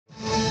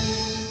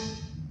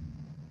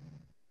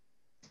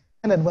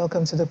Hello and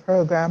welcome to the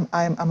program.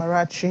 I'm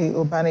Amarachi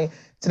Ubani.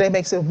 Today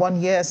makes it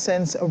 1 year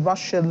since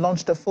Russia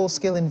launched a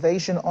full-scale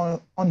invasion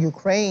on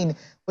Ukraine,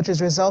 which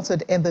has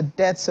resulted in the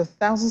deaths of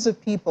thousands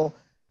of people,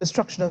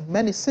 destruction of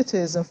many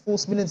cities, and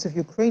forced millions of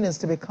Ukrainians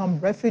to become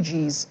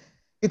refugees.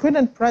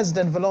 Ukrainian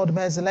President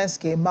Volodymyr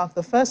Zelensky marked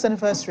the first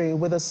anniversary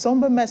with a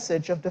somber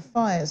message of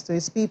defiance to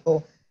his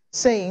people,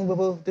 saying, "We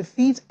will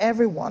defeat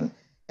everyone."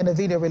 In a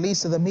video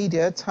released to the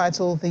media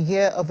titled "The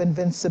Year of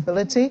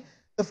Invincibility,"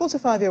 the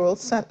 45-year-old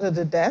sat at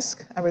a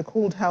desk and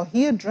recalled how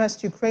he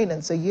addressed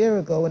Ukrainians a year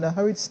ago in a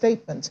hurried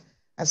statement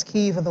as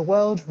Kyiv and the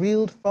world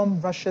reeled from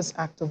Russia's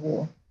act of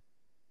war.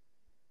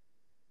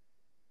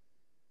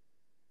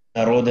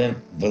 Народи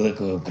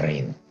великої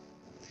України.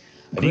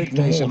 Great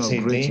nation of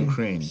great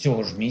Ukraine.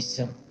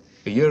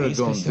 A year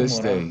ago on this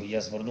day,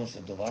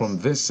 from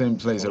this same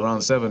place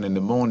around 7 in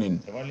the morning,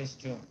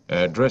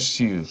 I addressed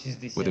you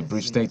with a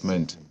brief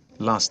statement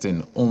lasting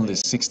only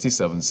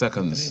 67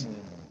 seconds.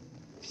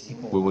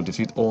 We will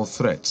defeat all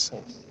threats: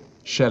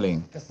 shelling,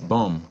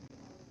 bomb,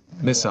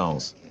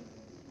 missiles,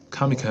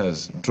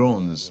 kamikazes,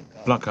 drones,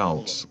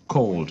 blackouts,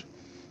 cold.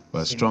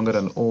 We're stronger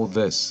than all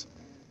this.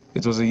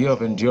 It was a year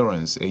of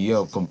endurance, a year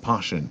of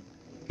compassion,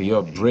 a year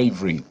of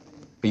bravery,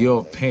 a year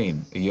of pain,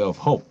 a year of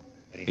hope,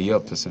 a year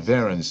of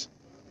perseverance,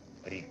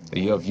 a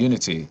year of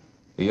unity,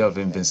 a year of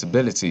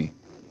invincibility,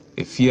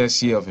 a fierce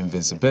year of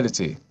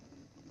invincibility.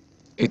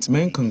 Its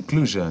main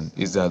conclusion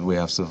is that we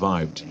have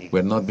survived, we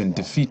have not been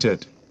defeated,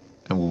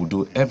 and we will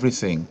do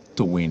everything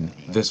to win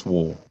this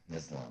war.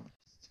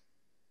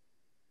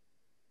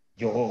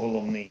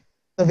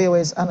 The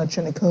VOA's Anna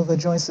Chernikova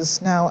joins us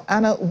now.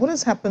 Anna, what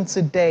has happened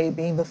today,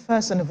 being the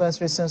first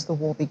anniversary since the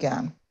war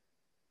began?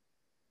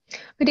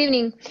 Good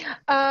evening.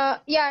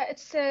 Yeah,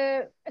 it's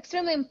an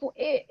extremely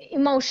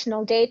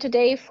emotional day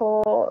today for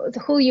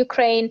the whole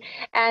Ukraine.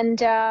 And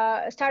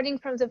starting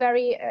from the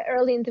very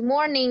early in the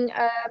morning,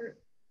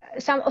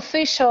 some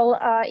official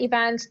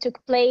events took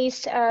place.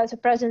 The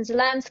President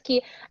Zelensky,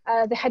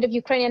 the head of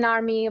Ukrainian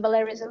army,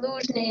 Valery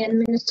Zaluzhny, and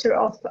Minister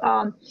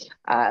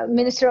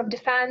of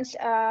Defense,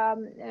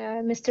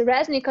 Mr.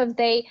 Reznikov,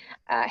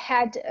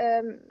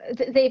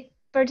 they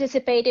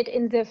participated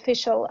in the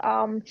official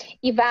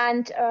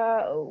event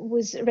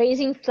with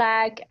raising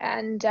flag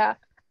and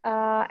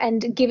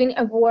giving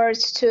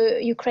awards to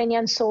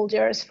Ukrainian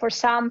soldiers. For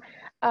some,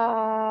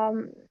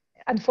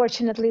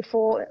 unfortunately,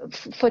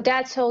 for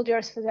dead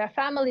soldiers, for their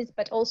families,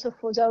 but also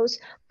for those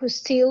who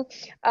still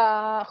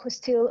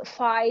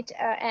fight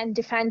and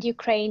defend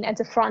Ukraine at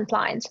the front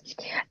lines.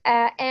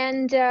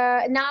 And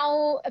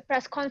now a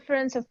press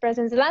conference of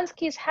President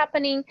Zelensky is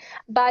happening,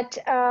 but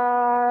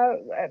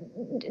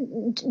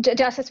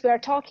just as we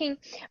are talking,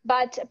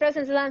 but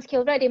President Zelensky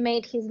already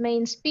made his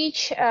main speech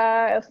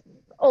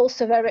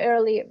also very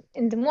early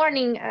in the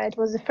morning. It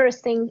was the first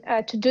thing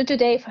to do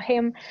today for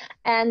him.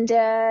 And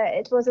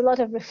it was a lot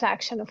of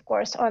reflection, of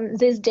course, on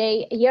this day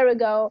a year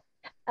ago,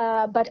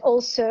 but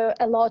also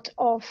a lot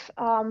of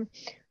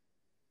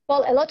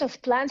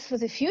plans for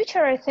the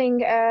future. I think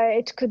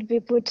it could be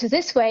put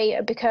this way,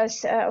 because,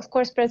 of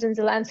course, President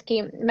Zelensky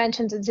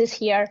mentioned that this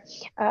year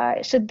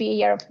should be a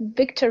year of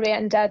victory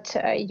and that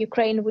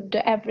Ukraine would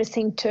do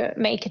everything to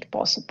make it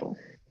possible.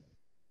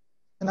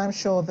 And I'm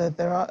sure that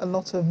there are a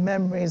lot of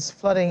memories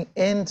flooding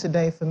in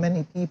today for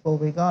many people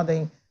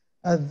regarding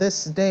this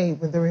day,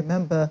 when they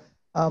remember,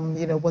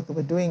 what they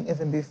were doing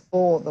even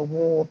before the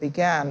war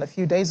began. A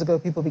few days ago,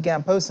 people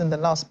began posting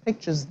the last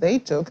pictures they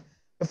took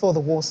before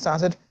the war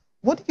started.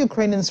 What do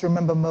Ukrainians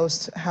remember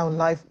most how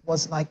life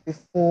was like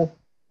before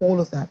all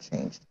of that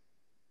changed?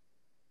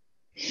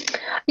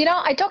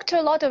 I talked to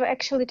a lot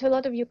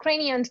of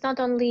Ukrainians, not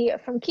only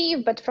from Kyiv,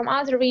 but from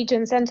other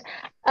regions. And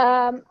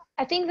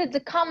I think that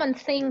the common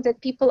thing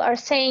that people are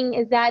saying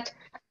is that,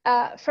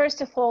 first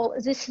of all,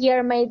 this year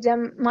made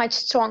them much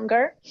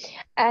stronger.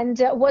 And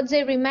what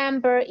they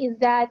remember is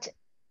that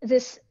the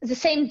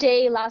same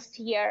day last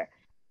year,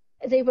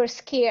 they were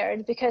scared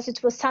because it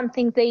was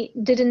something they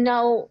didn't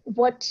know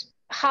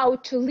how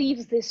to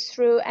live this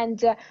through and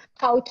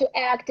how to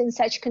act in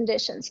such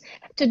conditions.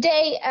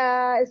 Today,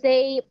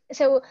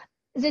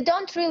 they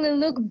don't really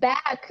look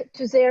back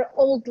to their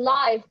old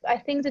life. I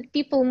think that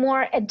people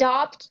more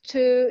adapt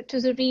to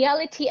the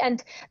reality, and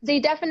they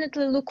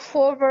definitely look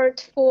forward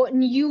for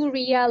new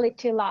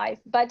reality life.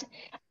 But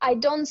I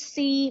don't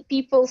see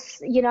people,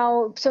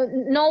 so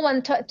no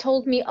one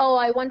told me, oh,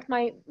 I want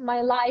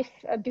my life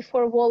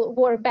before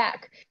war back.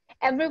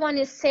 Everyone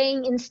is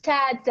saying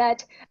instead that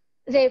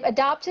they've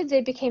adapted,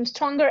 they became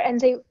stronger, and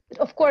they,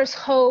 of course,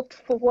 hope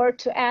for war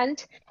to end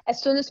as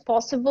soon as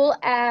possible.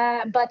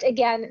 But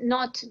again,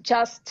 not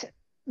just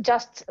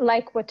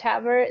like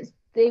whatever.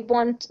 They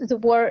want the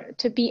war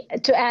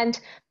to end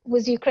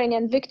with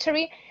Ukrainian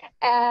victory.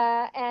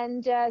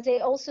 And they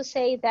also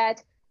say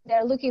that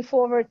they're looking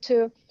forward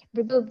to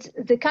rebuild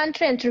the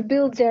country and to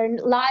rebuild their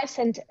lives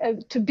and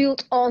to build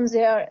on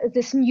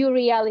this new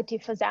reality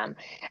for them.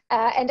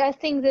 And I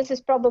think this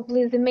is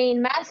probably the main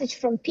message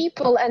from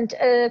people. And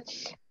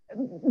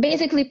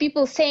basically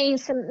people saying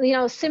some,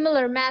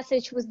 similar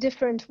message with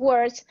different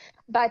words,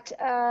 but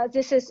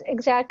this is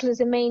exactly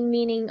the main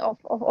meaning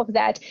of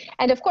that.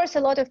 And of course,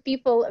 a lot of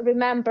people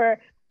remember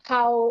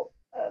how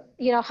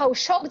how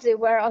shocked they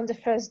were on the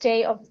first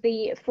day of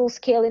the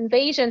full-scale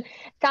invasion.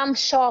 Some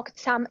shocked,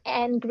 some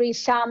angry,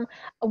 some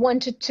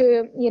wanted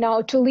to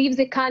to leave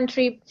the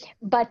country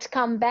but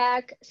come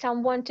back.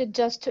 Some wanted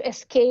just to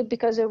escape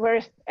because they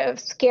were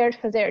scared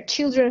for their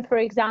children, for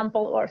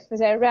example, or for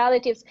their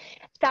relatives.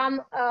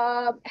 Some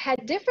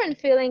had different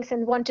feelings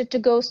and wanted to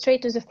go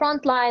straight to the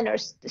front line or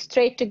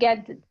straight to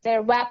get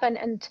their weapon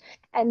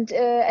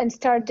and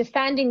start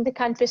defending the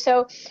country.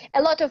 So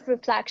a lot of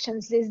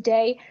reflections these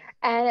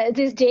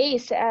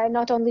days,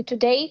 not only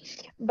today,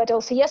 but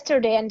also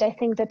yesterday, and I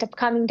think that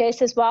upcoming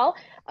days as well,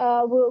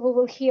 we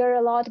will hear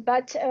a lot.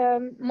 But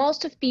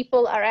most of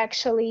people are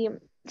actually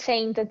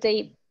saying that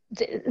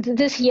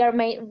this year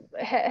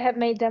have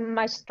made them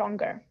much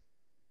stronger.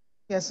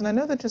 Yes, and I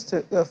know that just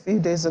a few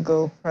days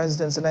ago,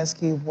 President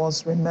Zelensky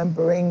was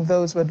remembering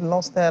those who had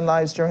lost their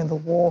lives during the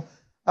war.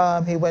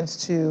 He went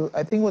to,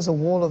 I think it was a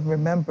wall of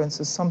remembrance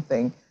or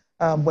something,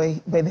 where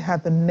they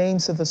had the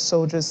names of the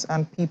soldiers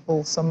and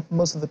people,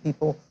 most of the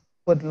people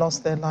who had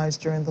lost their lives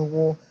during the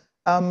war.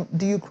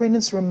 Do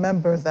Ukrainians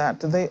remember that?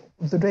 Do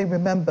they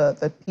remember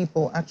that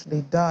people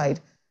actually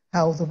died,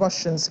 how the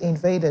Russians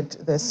invaded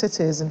their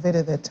cities,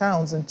 invaded their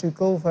towns and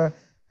took over,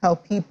 how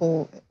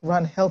people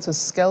ran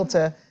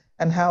helter-skelter,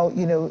 and how,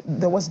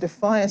 there was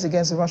defiance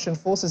against the Russian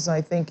forces,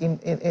 I think,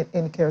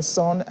 in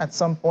Kherson at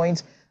some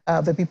point,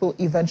 the people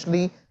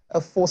eventually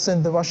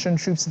forcing the Russian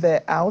troops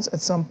there out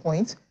at some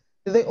point.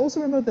 Do they also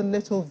remember the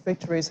little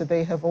victories that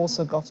they have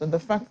also gotten? The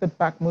fact that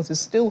Bakhmut is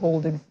still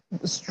holding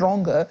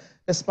stronger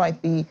despite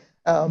the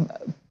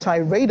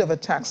tirade of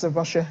attacks that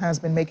Russia has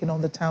been making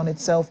on the town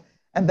itself.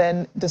 And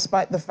then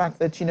despite the fact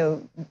that,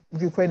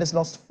 Ukraine has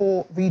lost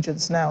 4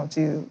 regions now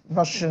to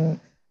Russian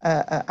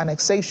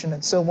annexation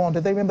and so on. Do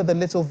they remember the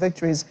little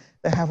victories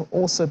that have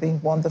also been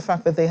won? The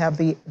fact that they have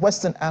the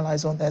Western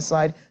allies on their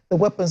side, the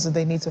weapons that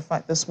they need to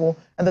fight this war,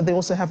 and that they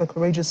also have a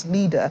courageous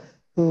leader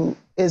who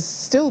is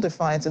still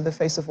defiant in the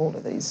face of all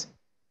of these?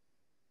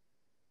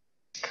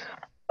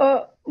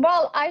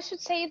 Well, I should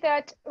say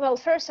that, well,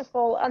 first of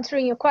all,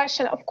 answering your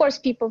question, of course,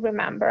 people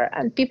remember,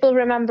 and people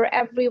remember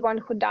everyone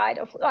who died.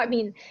 I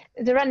mean,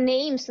 there are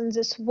names on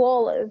this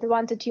wall, the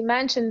one that you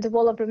mentioned, the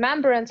Wall of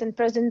Remembrance, and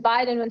President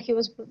Biden, when he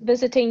was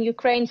visiting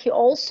Ukraine, he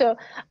also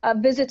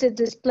visited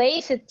this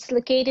place. It's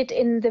located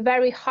in the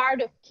very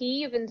heart of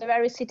Kyiv, in the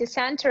very city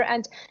center,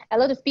 and a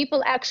lot of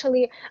people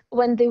actually,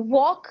 when they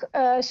walk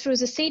through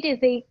the city,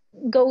 they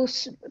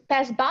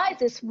pass by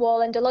this wall,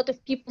 and a lot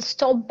of people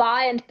stop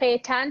by and pay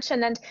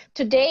attention. And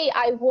today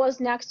I was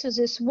next to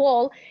this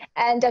wall,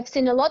 and I've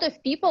seen a lot of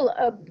people,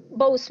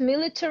 both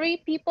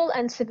military people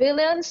and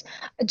civilians,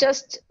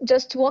 just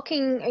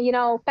walking,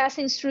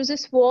 passing through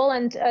this wall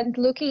and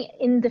looking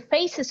in the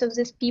faces of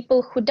these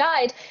people who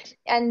died.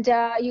 And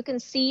you can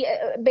see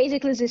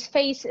basically this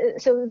face.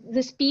 So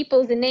these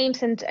people, the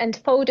names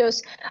and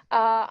photos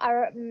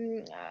are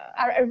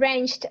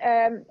arranged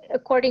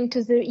according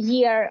to the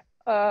year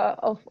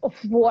of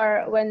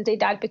war when they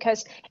died,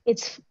 because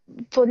it's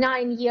for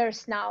 9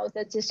 years now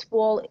that this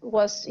wall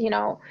was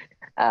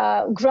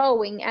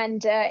growing,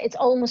 and it's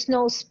almost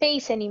no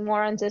space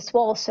anymore on this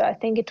wall. So I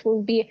think it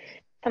will be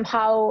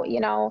somehow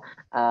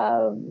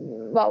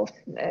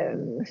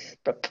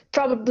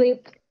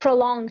probably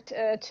prolonged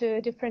to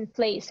a different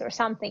place or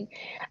something.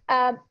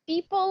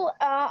 People,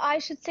 I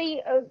should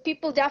say,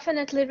 people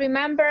definitely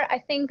remember. I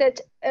think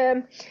that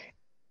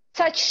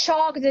such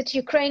shock that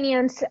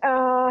Ukrainians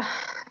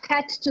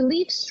had to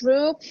live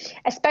through,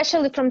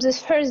 especially from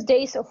these first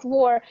days of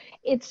war,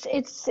 it's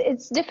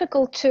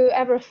difficult to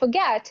ever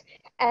forget,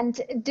 and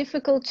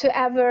difficult to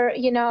ever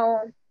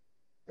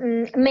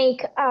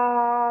make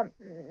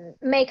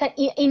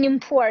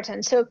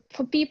unimportant. So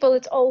for people,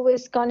 it's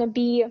always gonna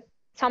be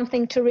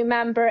something to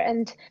remember,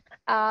 and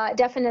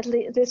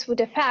definitely this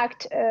would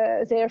affect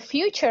their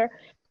future.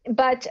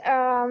 But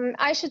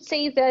I should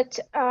say that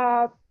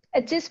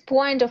at this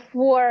point of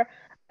war,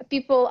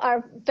 people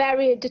are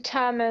very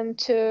determined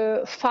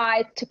to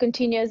fight, to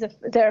continue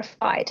their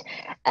fight.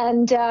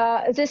 And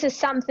this is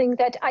something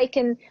that I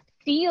can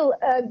feel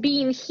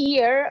being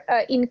here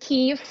in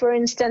Kyiv, for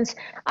instance.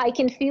 I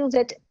can feel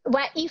that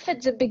if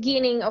at the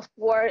beginning of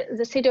war,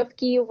 the city of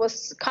Kyiv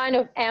was kind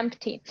of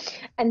empty,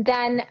 and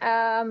then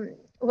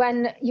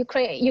when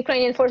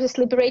Ukrainian forces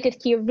liberated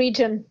Kyiv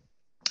region,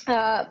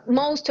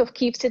 most of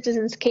Kyiv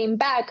citizens came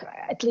back,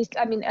 at least,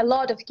 I mean, a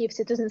lot of Kyiv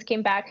citizens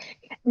came back.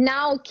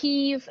 Now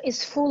Kyiv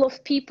is full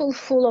of people,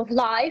 full of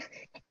life,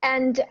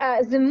 and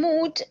the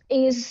mood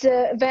is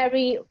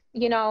very,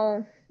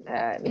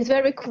 is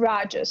very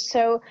courageous.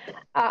 So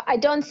I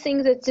don't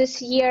think that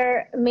this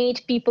year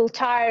made people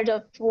tired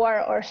of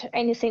war or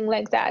anything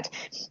like that.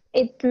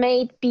 It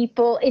made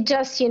people, it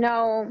just,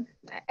 a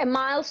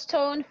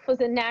milestone for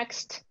the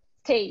next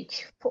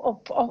stage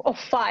of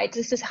fight.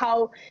 This is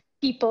how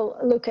people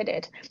look at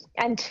it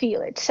and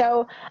feel it.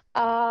 So,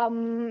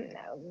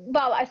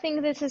 well, I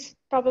think this is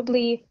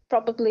probably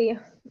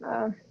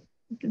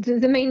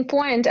the main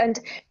point, and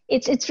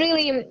it's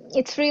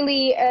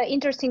really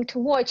interesting to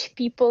watch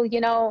people,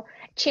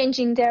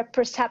 changing their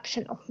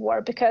perception of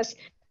war, because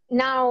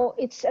now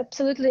it's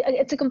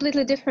a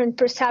completely different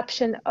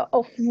perception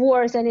of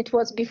war than it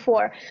was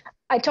before.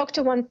 I talked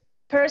to one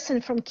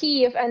person from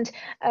Kiev, and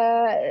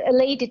a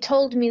lady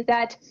told me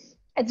that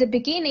at the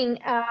beginning,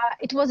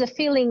 it was a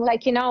feeling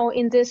like,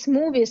 in these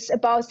movies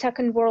about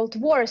Second World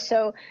War.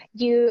 So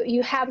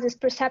you have this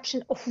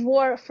perception of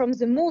war from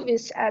the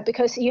movies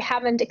because you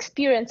haven't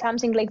experienced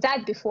something like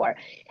that before.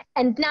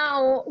 And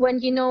now when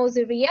you know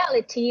the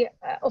reality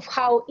of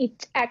how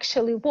it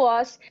actually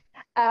was,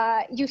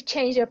 you've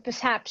changed your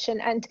perception.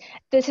 And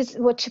this is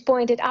what she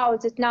pointed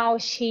out, that now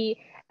she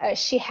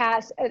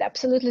has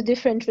absolutely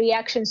different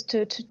reactions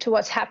to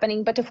what's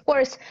happening. But of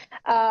course,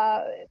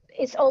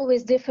 it's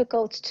always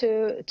difficult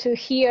to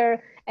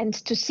hear and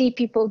to see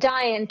people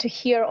die and to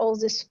hear all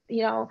this,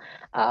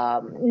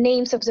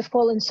 names of the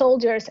fallen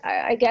soldiers.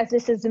 I guess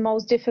this is the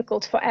most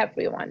difficult for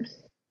everyone.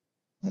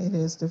 It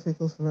is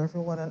difficult for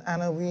everyone. And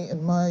Anna, we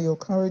admire your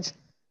courage.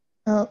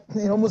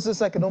 It almost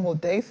looks like a normal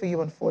day for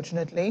you,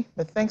 unfortunately.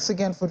 But thanks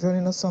again for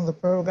joining us on the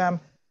program.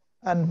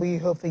 And we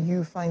hope that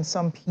you find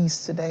some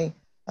peace today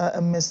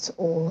amidst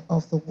all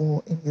of the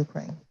war in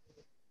Ukraine.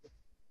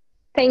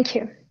 Thank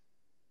you.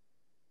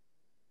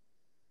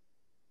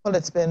 Well,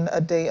 it's been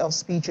a day of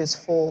speeches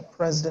for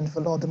President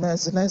Volodymyr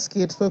Zelensky.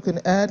 He had spoken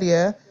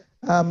earlier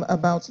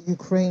about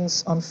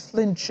Ukraine's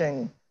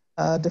unflinching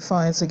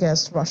defiance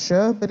against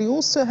Russia, but he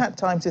also had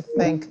time to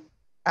thank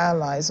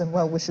allies and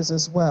well-wishers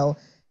as well.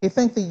 He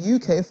thanked the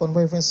UK for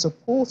unwavering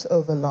support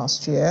over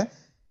last year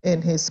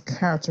in his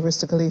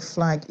characteristically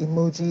flag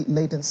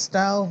emoji-laden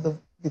style. The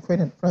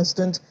Ukrainian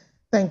president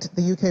thanked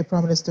the UK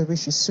Prime Minister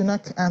Rishi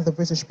Sunak and the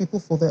British people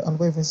for their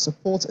unwavering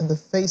support in the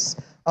face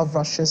of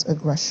Russia's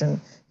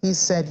aggression. He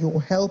said, "Your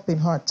help in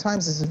hard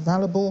times is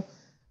invaluable."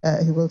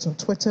 He wrote on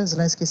Twitter.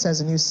 Zelensky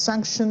says a new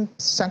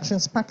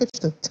sanctions package,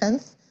 the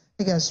 10th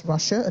against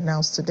Russia,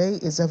 announced today,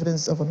 is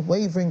evidence of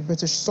unwavering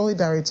British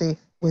solidarity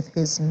with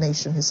his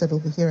nation. He said we'll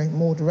be hearing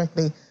more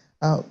directly.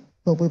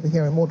 We'll be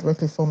hearing more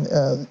directly from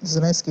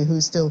Zelensky, who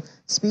is still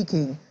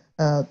speaking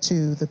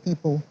to the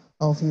people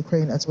of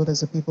Ukraine as well as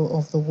the people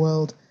of the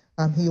world.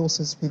 He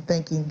also has been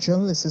thanking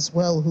journalists as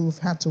well who've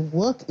had to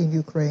work in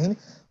Ukraine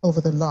over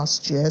the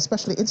last year,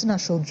 especially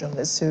international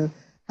journalists who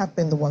have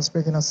been the ones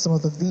bringing us some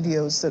of the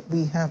videos that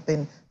we have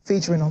been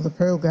featuring on the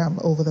program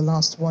over the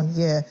last 1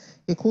 year.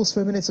 He calls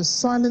for a minute of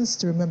silence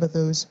to remember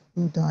those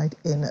who died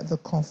in the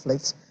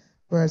conflict.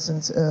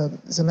 President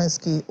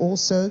Zelensky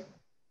also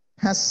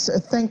has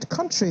thanked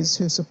countries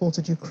who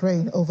supported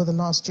Ukraine over the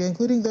last year,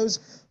 including those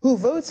who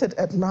voted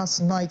at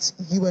last night's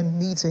UN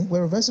meeting,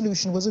 where a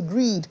resolution was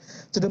agreed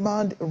to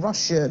demand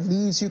Russia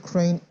leaves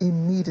Ukraine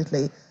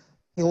immediately.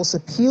 He also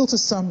appealed to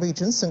some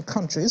regions and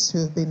countries who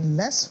have been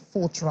less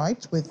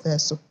forthright with their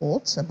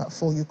support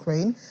for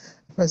Ukraine.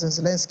 President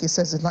Zelensky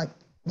says he'd like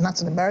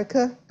Latin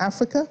America,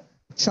 Africa,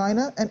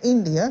 China and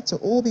India to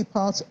all be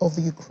part of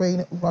the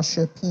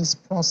Ukraine-Russia peace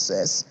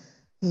process.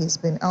 He has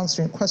been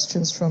answering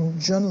questions from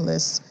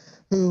journalists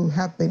who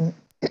have been,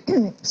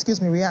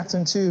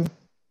 reacting to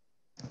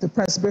the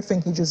press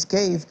briefing he just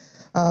gave.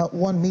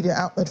 One media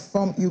outlet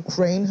from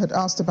Ukraine had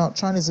asked about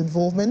China's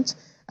involvement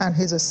and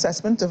his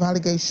assessment of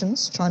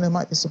allegations China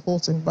might be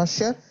supporting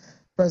Russia.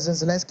 President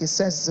Zelensky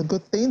says it's a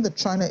good thing that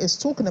China is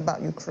talking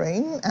about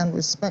Ukraine and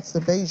respects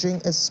that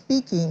Beijing is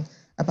speaking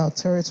about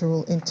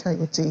territorial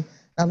integrity.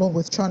 Along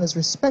with China's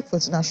respect for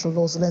international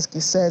law,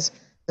 Zelensky says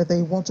that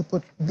they want to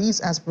put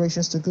these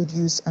aspirations to good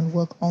use and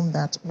work on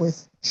that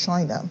with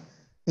China.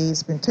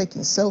 He's been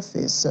taking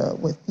selfies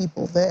with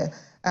people there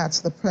at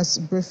the press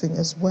briefing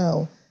as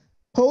well.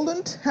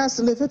 Poland has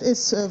delivered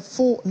its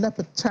 4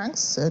 Leopard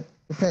tanks,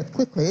 prepared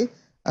quickly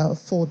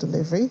for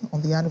delivery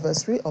on the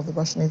anniversary of the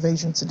Russian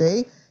invasion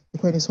today.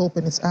 Ukraine is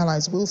hoping its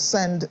allies will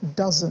send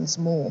dozens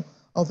more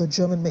of the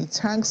German-made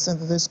tanks and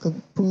that this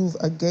could prove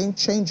a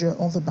game-changer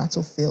on the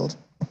battlefield.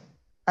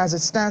 As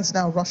it stands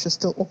now, Russia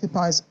still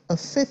occupies a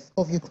fifth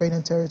of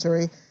Ukrainian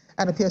territory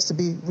and appears to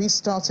be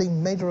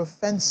restarting major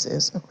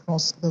offensives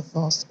across the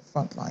vast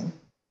front line.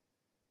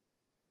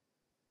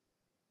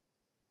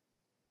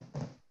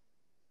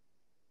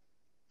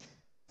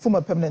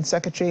 Former Permanent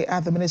Secretary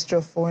at the Ministry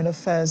of Foreign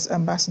Affairs,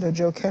 Ambassador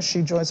Joe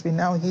Keshi, joins me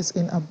now. He's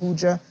in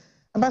Abuja.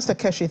 Ambassador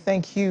Keshi,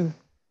 thank you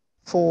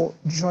for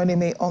joining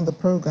me on the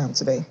program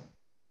today.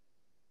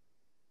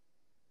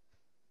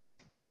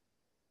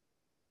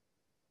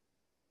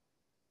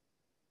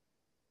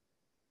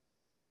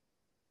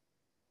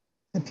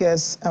 It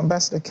appears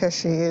Ambassador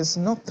Keshi is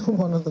not the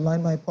one on the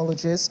line, my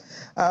apologies.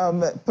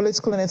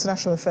 Political and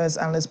International Affairs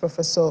Analyst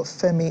Professor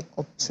Femi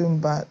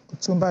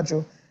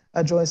Otunbaju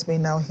joins me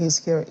now. He's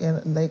here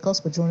in Lagos,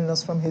 but joining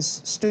us from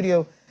his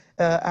studio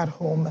at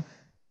home.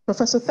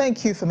 Professor,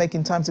 thank you for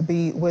making time to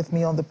be with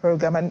me on the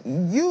program.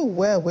 And you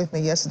were with me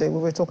yesterday. We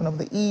were talking of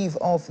the eve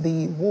of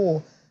the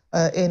war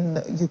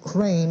in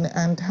Ukraine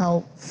and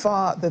how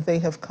far that they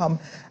have come.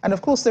 And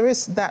of course, there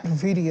is that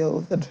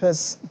video that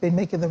has been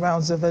making the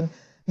rounds of an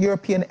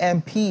European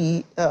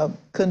MP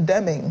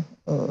condemning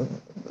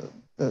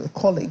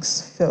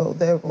colleagues for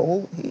their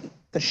role,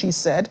 that she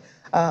said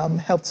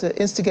helped to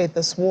instigate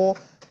this war,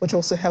 which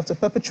also helped to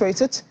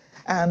perpetrate it.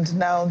 And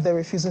now they're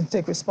refusing to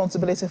take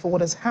responsibility for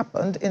what has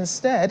happened.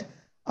 Instead,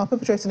 are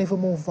perpetrating even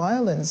more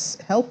violence,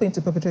 helping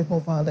to perpetrate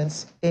more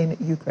violence in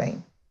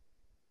Ukraine.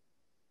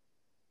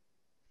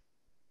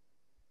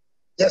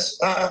 Yes,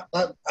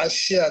 I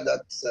share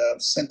that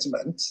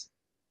sentiment.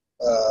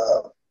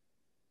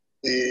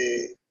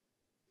 The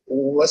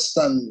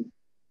Western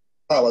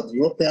power, the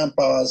European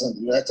powers and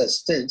the United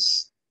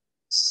States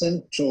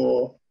seem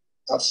to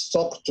have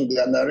stuck to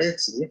their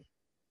narrative,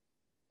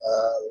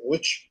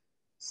 which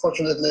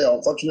fortunately or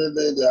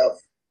unfortunately they have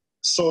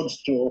sold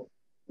to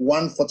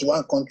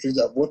 141 countries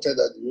that voted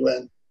at the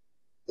UN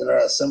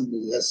General Assembly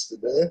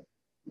yesterday,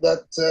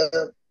 that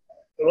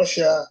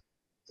Russia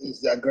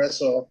is the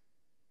aggressor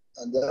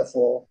and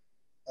therefore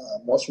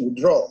must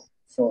withdraw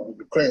from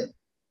Ukraine.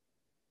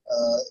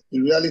 The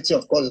reality,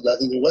 of course, is that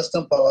it's the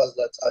Western powers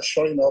that are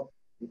shoring up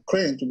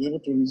Ukraine to be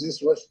able to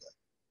resist Russia.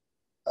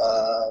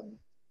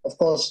 Of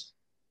course,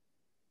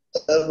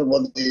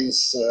 everybody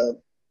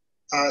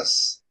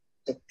has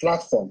a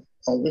platform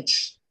on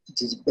which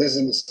it is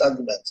basing its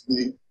argument.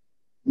 The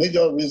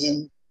major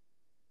reason,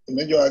 the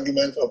major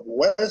argument of the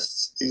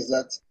West is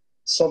that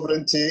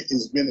sovereignty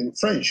is being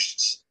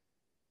infringed.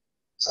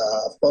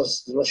 Of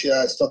course,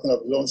 Russia is talking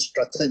of its own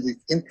strategic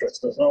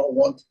interest, does not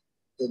want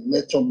a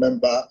NATO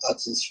member at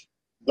its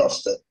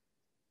doorstep.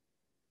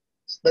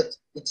 But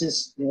it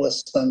is the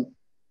Western,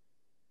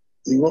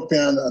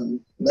 European and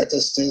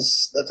United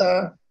States that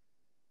are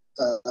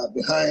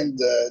behind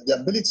the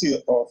ability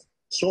of,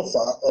 so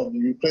far, of the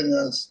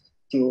Ukrainians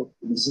to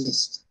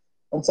resist.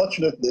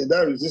 Unfortunately,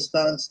 that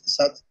resistance is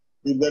at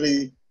a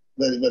very,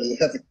 very, very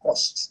heavy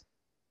cost.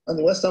 And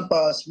the Western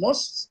powers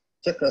must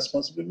take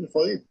responsibility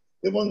for it.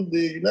 Even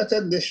the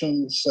United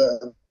Nations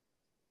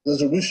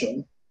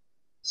resolution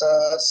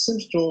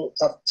seems to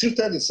have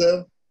tilted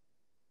itself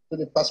to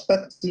the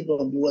perspective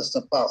of the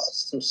Western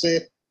powers to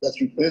say that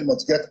Ukraine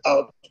must get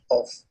out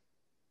of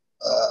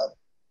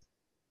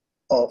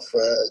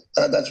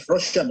that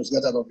Russia must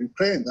get out of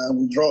Ukraine and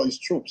withdraw its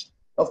troops.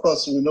 Of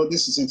course, we know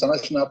this is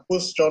international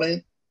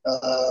posturing.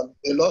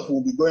 A lot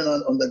will be going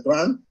on the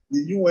ground.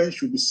 The UN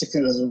should be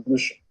seeking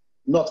resolution,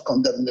 not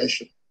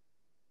condemnation.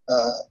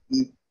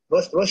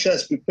 Russia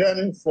is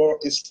preparing for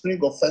a spring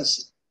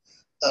offensive.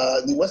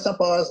 The Western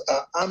powers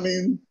are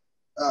arming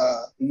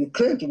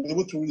Ukraine to be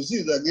able to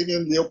resist. They're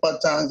giving Leopard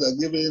tanks, they're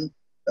giving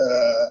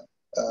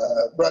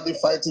Bradley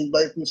fighting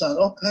vehicles and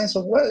all kinds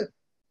of weapons.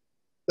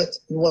 But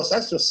you must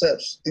ask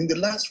yourselves, in the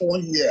last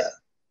 1 year,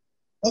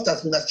 what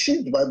has been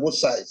achieved by both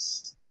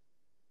sides?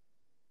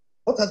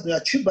 What has been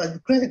achieved by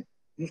Ukraine?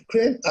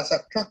 Ukraine has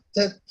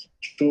attracted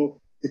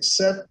to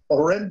itself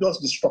horrendous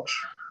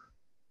destruction.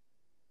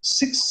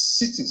 6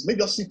 cities,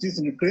 major cities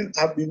in Ukraine,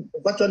 have been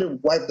virtually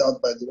wiped out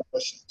by the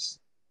Russians.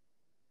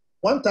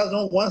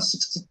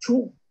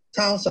 1,162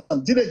 towns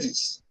and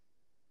villages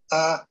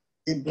are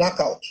in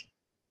blackout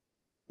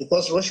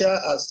because Russia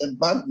has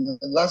embarked in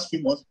the last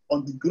few months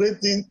on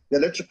degrading the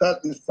electrical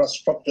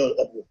infrastructure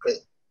of Ukraine.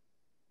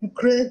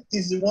 Ukraine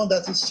is the one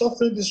that is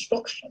suffering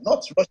destruction,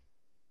 not Russia,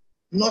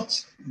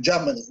 not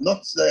Germany,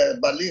 not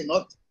Berlin,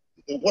 not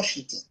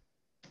Washington.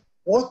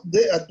 What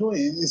they are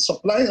doing is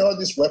supplying all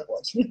these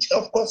weapons, which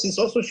of course is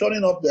also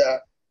showing up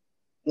their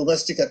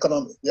domestic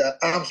economy, their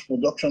arms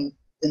production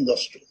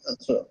industry, and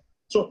so on.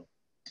 So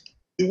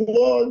the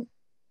world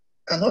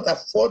cannot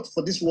afford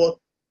for this war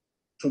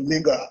to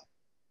linger.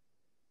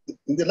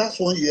 In the last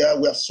 1 year,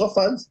 we have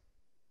suffered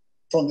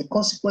from the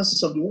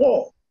consequences of the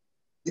war.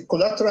 The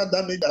collateral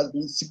damage has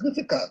been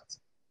significant.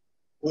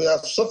 We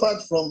have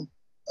suffered from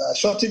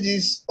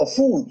shortages of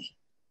food.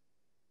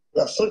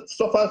 We have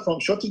suffered from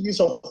shortages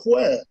of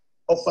fuel,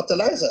 of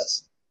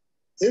fertilizers,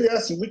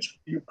 areas in which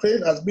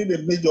Ukraine has been a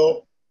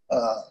major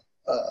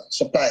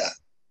supplier.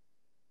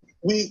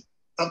 The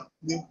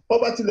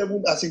poverty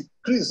level has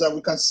increased, and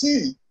we can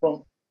see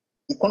from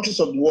the countries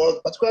of the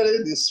world,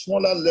 particularly the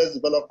smaller, less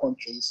developed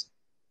countries,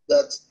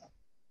 that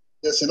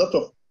there's a lot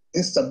of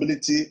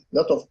instability, a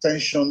lot of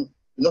tension,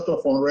 a lot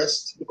of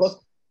unrest, because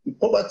the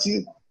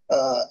poverty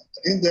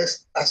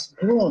index has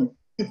grown.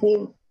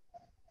 People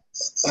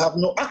have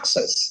no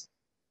access.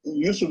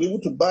 You used to be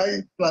able to buy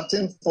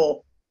plantain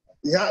for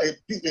a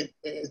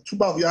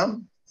tuber of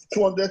yam,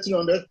 200,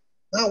 300,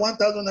 now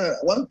 1,000 naira,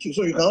 1, 2,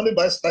 so you can only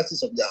buy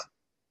slices of yam.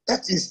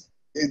 That is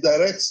a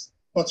direct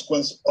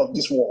consequence of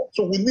this war.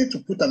 So we need to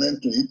put an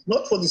end to it,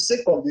 not for the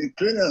sake of the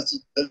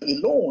Ukrainians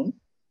alone,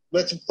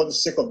 but for the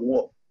sake of the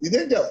war. The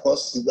danger, of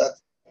course, is that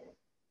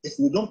if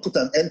we don't put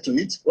an end to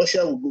it,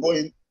 Russia will go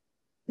in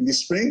the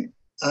spring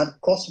and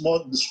cause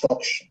more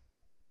destruction.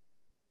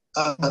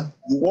 And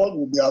the world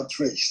will be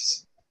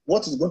outraged.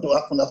 What is going to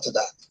happen after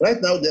that?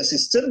 Right now, there's a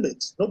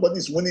stalemate. Nobody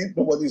is winning,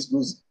 nobody is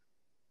losing.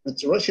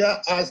 But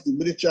Russia has the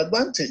military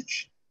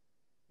advantage.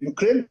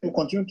 Ukraine will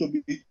continue to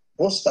be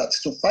postat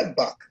to fight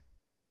back.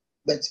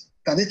 But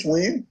can it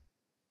win?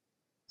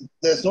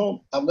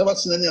 I've never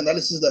seen any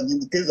analysis that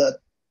indicates that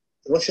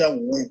Russia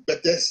will win.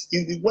 But there's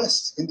in the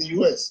West, in the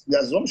US, the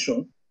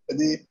assumption,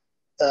 the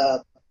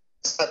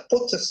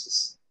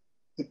hypothesis,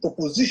 the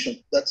proposition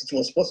that it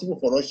was possible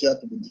for Russia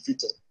to be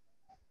defeated.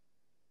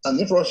 And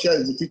if Russia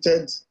is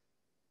defeated,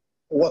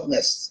 what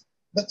next?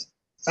 But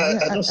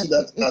I don't see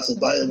that as a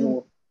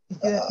viable.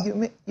 You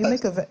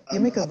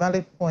make a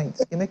valid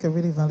point. You make a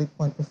really valid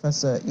point,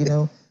 Professor.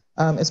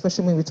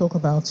 Especially when we talk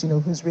about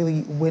who's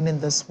really winning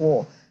this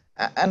war.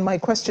 And my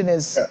question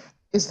is: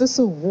 Is this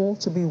a war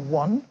to be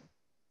won?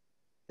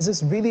 Is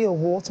this really a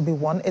war to be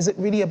won? Is it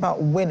really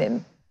about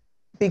winning?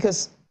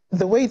 Because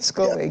the way it's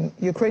going,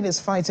 Ukraine is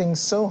fighting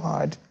so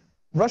hard.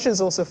 Russia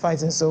is also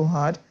fighting so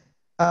hard.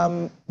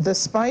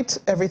 Despite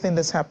everything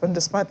that's happened,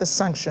 despite the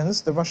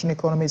sanctions, the Russian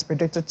economy is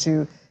predicted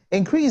to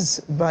increase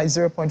by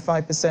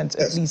 0.5%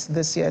 at least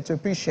this year, to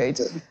appreciate.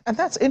 And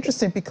that's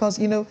interesting because,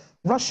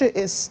 Russia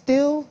is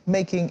still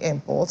making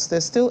imports, they're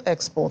still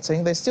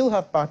exporting, they still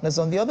have partners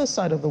on the other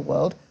side of the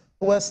world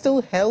who are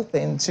still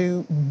helping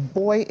to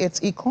buoy its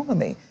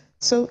economy.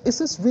 So is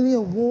this really a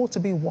war to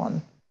be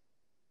won?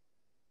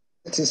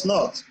 It is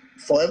not,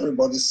 for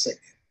everybody's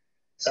sake.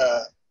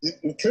 The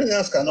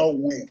Ukrainians cannot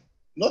win,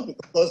 not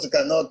because they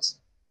cannot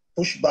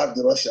push back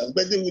the Russians,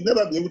 but they will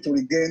never be able to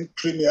regain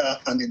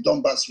Crimea and the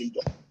Donbass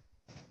region.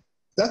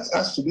 That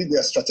has to be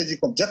their strategic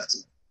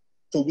objective,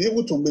 to be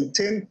able to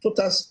maintain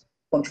total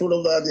control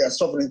over their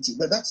sovereignty.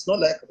 But that's not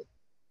likely.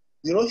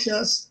 The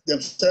Russians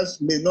themselves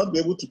may not be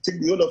able to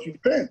take the whole of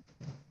Ukraine,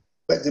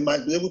 but they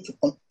might be able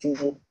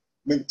to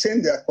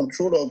maintain their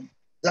control of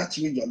that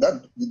region,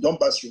 the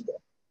Donbass region.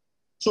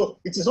 So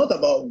it is not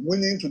about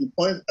winning to the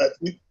point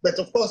but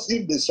of course,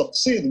 if they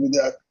succeed with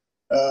their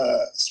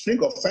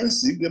spring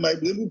offensive, they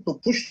might be able to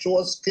push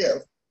towards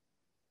Kiev.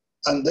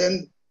 And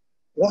then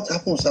what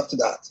happens after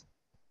that?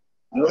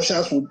 The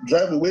Russians will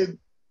drive away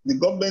the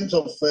government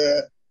of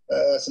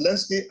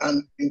Zelensky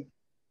and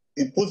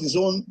impose his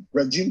own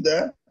regime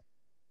there.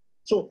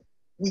 So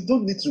we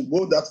don't need to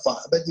go that far.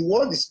 But the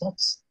world is not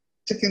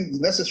taking the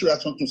necessary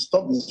action to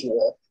stop this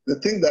war. They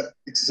think that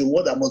it is a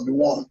war that must be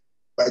won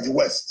by the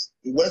West.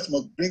 The West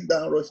must bring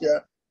down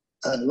Russia,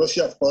 and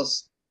Russia, of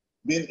course,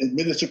 being a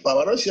military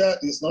power. Russia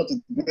is not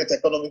a great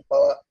economic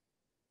power.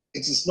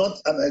 It is not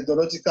an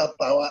ideological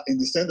power in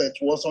the sense that it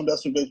was under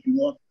Soviet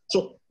Union.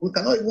 So we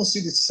cannot even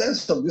see the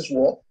sense of this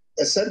war,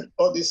 except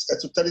all this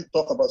esoteric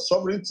talk about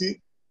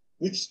sovereignty,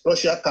 which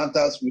Russia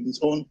counters with its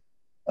own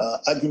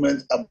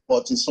argument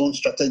about its own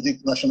strategic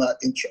national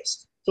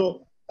interest.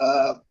 So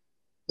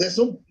it's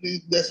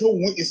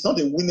not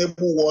a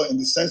winnable war in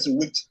the sense in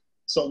which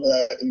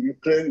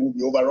Ukraine will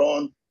be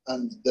overrun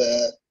and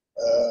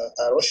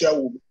Russia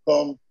will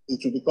become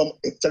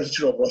a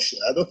territory of Russia.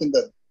 I don't think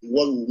that the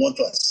world will want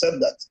to accept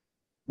that.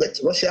 But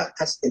Russia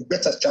has a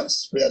better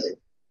chance, really,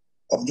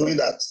 of doing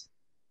that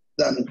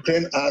than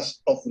Ukraine has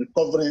of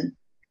recovering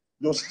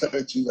those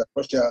territories that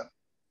Russia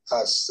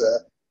has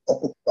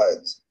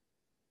occupied.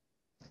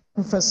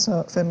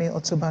 Professor Femi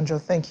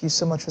Otobanjo, thank you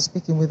so much for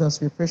speaking with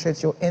us. We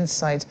appreciate your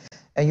insight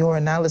and your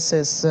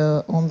analysis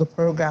on the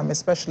program,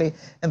 especially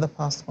in the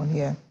past 1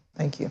 year.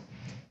 Thank you.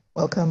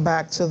 Welcome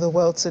back to The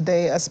World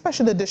Today, a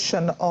special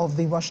edition of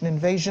the Russian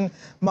invasion,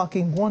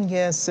 marking 1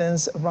 year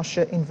since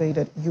Russia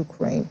invaded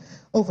Ukraine.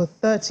 Over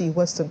 30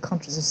 Western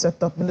countries have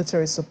stepped up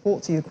military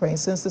support to Ukraine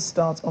since the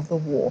start of the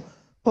war.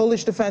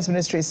 Polish Defense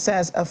Ministry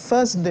says a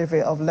first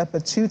delivery of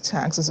Leopard 2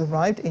 tanks has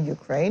arrived in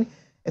Ukraine.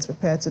 It's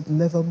prepared to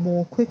deliver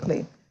more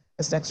quickly.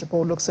 This next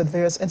report looks at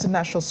various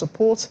international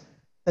support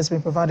that's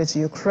been provided to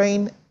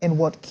Ukraine in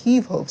what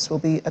Kyiv hopes will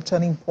be a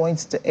turning point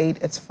to aid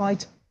its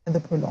fight in the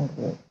prolonged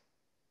war.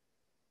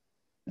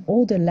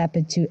 Order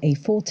Leopard 2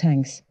 A4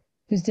 tanks,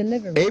 whose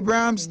delivery...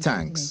 Abrams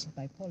tanks,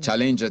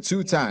 Challenger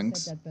 2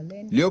 tanks,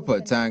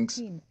 Leopard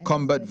tanks,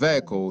 combat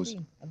vehicles,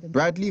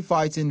 Bradley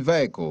fighting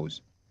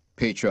vehicles,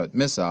 Patriot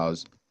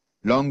missiles,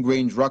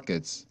 long-range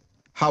rockets,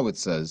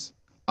 howitzers,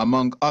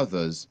 among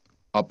others,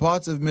 are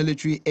part of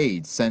military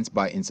aid sent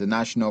by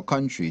international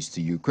countries to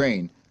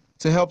Ukraine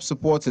to help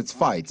support its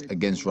fight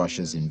against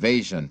Russia's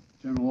invasion.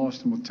 General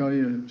Austin will tell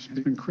you it's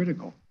been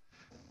critical.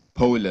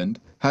 Poland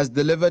has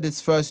delivered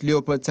its first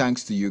Leopard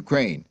tanks to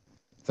Ukraine.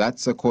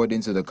 That's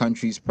according to the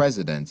country's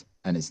president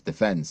and its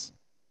defense.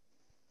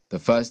 The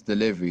first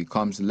delivery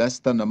comes less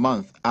than a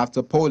month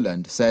after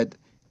Poland said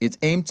it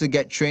aimed to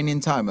get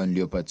training time on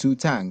Leopard 2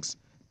 tanks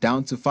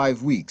down to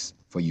 5 weeks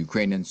for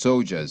Ukrainian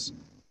soldiers.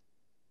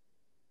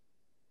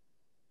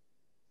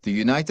 The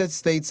United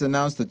States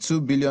announced a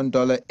 $2 billion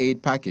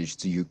aid package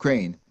to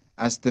Ukraine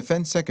as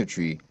Defense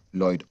Secretary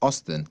Lloyd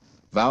Austin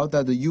vowed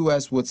that the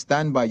U.S. would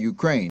stand by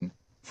Ukraine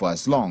for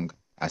as long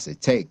as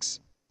it takes.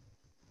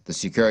 The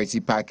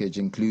security package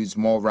includes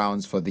more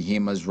rounds for the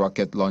HIMARS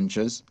rocket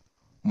launchers,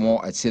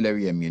 more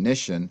artillery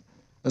ammunition,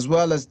 as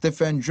well as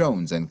different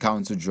drones and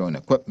counter-drone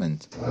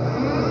equipment.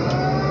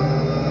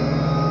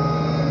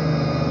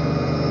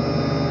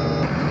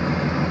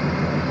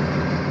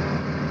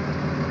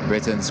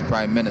 Britain's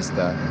Prime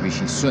Minister,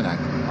 Rishi Sunak,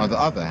 on the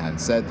other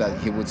hand, said that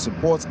he would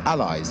support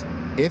allies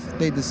if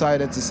they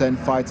decided to send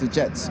fighter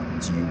jets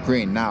to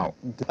Ukraine now.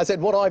 I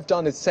said what I've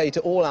done is say to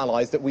all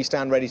allies that we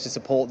stand ready to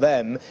support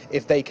them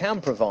if they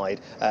can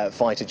provide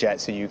fighter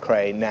jets to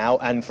Ukraine now,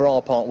 and for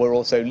our part we're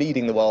also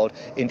leading the world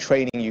in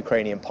training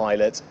Ukrainian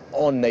pilots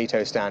on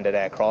NATO standard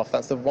aircraft.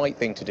 That's the right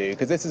thing to do,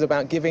 because this is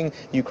about giving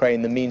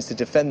Ukraine the means to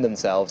defend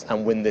themselves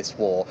and win this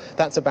war.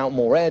 That's about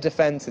more air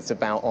defense, it's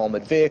about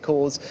armored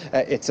vehicles,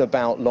 it's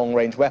about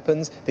long-range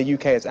weapons. The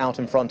UK is out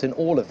in front in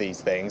all of these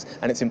things,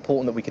 and it's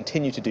important that we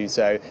continue to do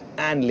so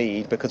and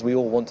lead, because we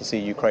all want to see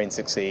Ukraine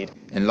succeed.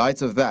 In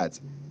light of that,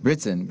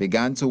 Britain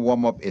began to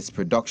warm up its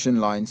production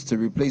lines to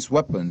replace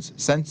weapons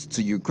sent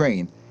to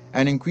Ukraine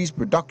and increase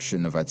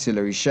production of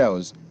artillery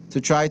shells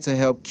to try to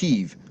help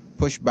Kyiv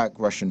push back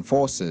Russian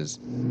forces.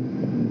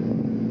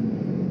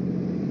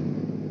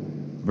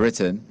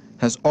 Britain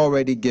has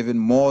already given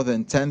more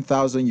than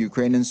 10,000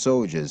 Ukrainian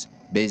soldiers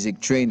basic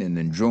training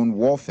in drone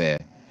warfare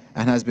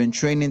and has been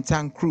training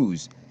tank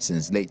crews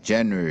since late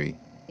January.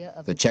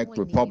 The Czech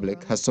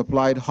Republic has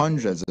supplied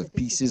hundreds of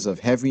pieces of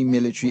heavy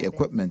military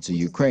equipment to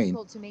Ukraine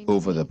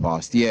over the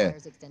past year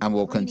and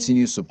will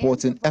continue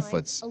supporting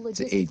efforts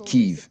to aid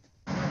Kyiv.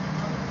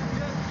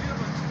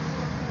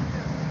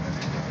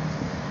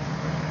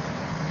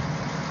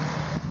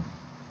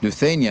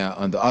 Lithuania,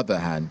 on the other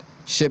hand,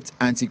 shipped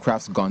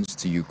anti-craft guns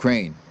to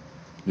Ukraine.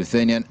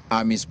 Lithuanian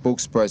army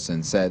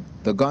spokesperson said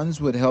the guns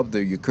would help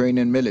the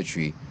Ukrainian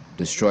military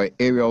destroy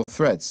aerial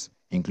threats,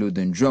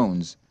 including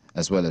drones,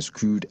 as well as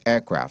crewed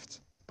aircraft.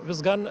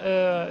 This gun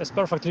is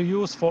perfectly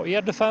used for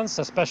air defense,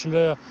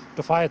 especially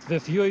to fight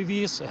with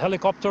UAVs,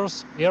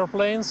 helicopters,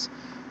 airplanes,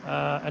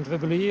 and we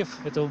believe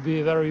it will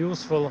be very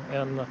useful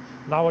in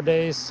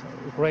nowadays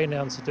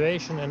Ukrainian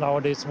situation, in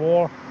nowadays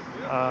war,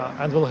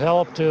 and will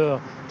help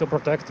to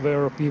protect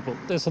their people.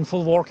 It's in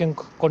full working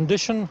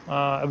condition.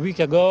 A week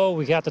ago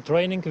we had a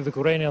training with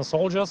Ukrainian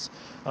soldiers.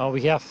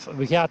 We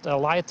had a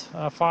light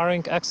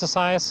firing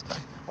exercise.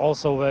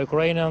 Also the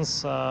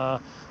Ukrainians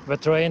were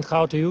trained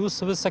how to use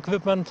this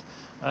equipment.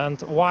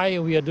 And why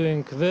we are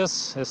doing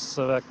this is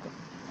the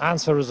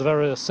answer is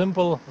very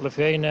simple.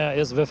 Lithuania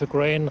is with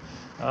Ukraine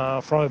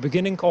from the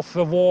beginning of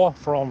the war,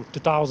 from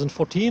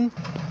 2014.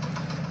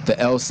 The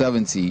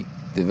L-70,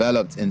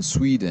 developed in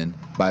Sweden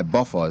by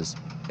Bofors,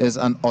 is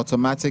an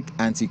automatic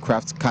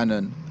anti-craft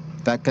cannon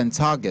that can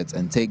target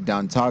and take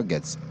down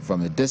targets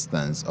from a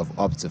distance of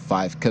up to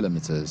 5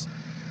 kilometers.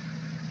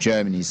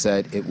 Germany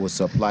said it will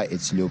supply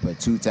its Leopard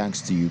 2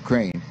 tanks to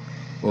Ukraine,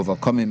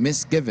 overcoming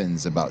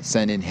misgivings about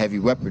sending heavy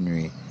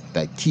weaponry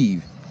that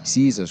Kyiv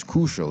sees as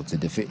crucial to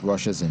defeat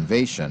Russia's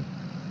invasion,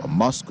 but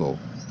Moscow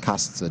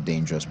casts a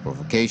dangerous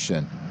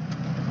provocation.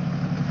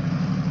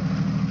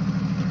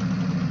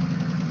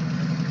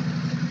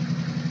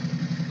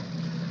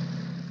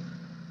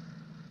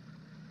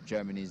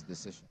 Germany's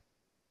decision.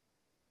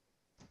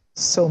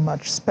 So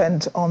much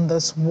spent on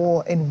this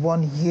war in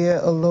 1 year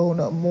alone.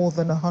 More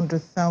than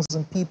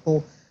 100,000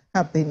 people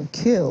have been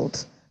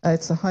killed.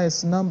 It's the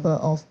highest number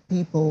of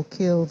people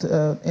killed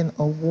in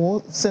a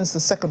war since the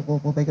Second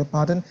World War, beg your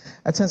pardon.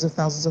 Tens of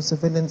thousands of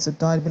civilians have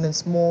died,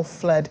 millions more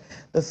fled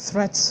the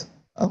threats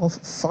of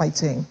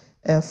fighting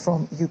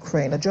from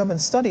Ukraine. A German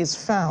study has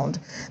found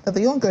that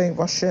the ongoing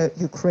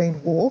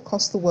Russia-Ukraine war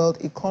cost the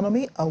world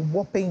economy a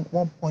whopping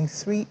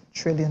 $1.3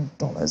 trillion.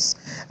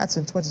 That's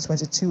in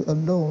 2022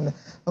 alone.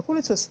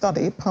 According to a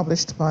study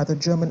published by the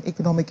German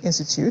Economic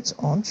Institute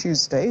on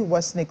Tuesday,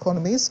 Western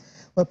economies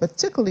were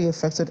particularly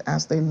affected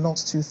as they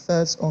lost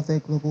 2/3 of their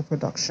global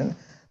production.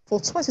 For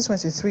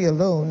 2023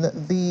 alone,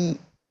 the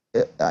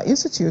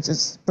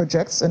Institute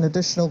projects an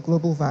additional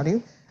global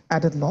value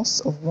added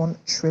loss of $1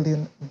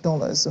 trillion.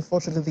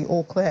 Unfortunately, the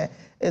all clear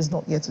is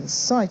not yet in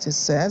sight, it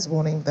says,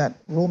 warning that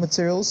raw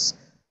material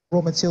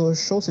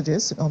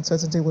shortages and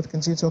uncertainty would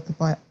continue to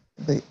occupy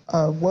the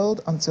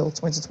world until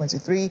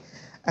 2023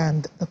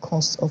 and the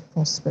cost of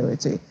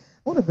prosperity.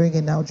 I want to bring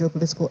in now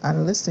geopolitical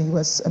analyst and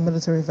U.S.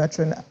 military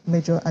veteran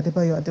Major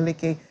Adebayo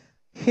Adeleke.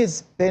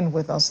 He's been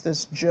with us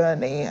this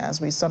journey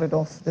as we started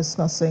off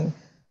discussing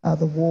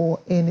the war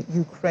in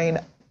Ukraine.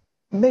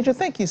 Major,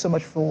 thank you so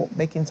much for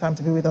making time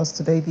to be with us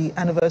today, the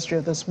anniversary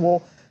of this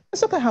war.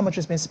 Let's look at how much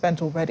has been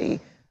spent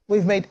already.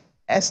 We've made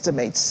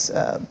estimates,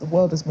 the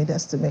world has made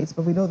estimates,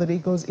 but we know that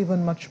it goes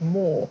even much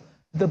more.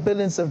 The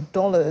billions of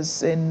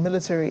dollars in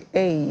military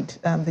aid,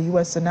 the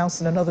U.S.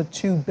 announcing another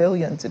 $2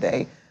 billion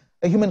today.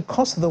 The human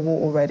cost of the war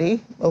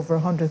already, over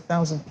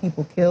 100,000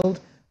 people killed,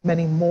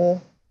 many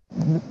more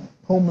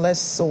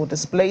homeless or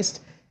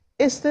displaced.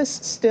 Is this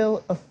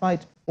still a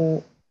fight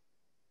for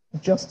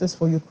justice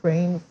for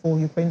Ukraine's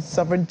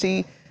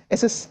sovereignty?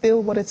 Is this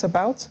still what it's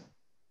about?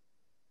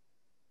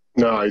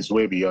 No, it's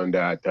way beyond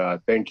that.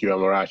 Thank you,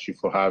 Amarachi,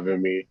 for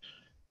having me.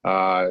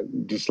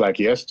 Just like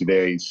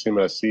yesterday, it seemed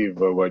as if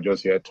we're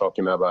just here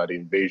talking about the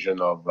invasion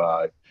of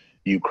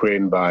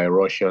Ukraine by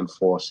Russian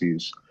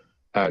forces.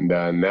 And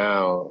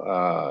now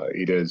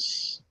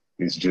it's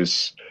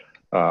just,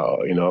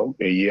 a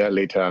year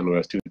later and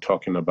we're still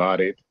talking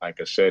about it.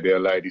 Like I said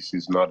earlier, this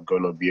is not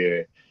going to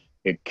be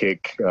a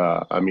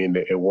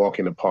walk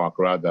in the park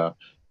rather,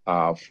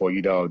 for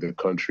either of the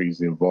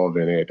countries involved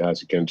in it.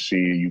 As you can see,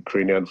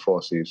 Ukrainian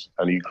forces,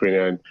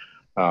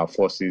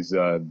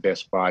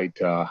 despite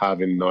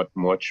having not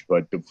much,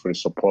 but for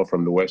support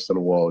from the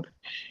Western world,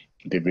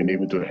 they've been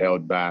able to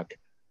hold back,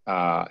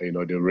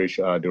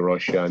 the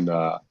Russian,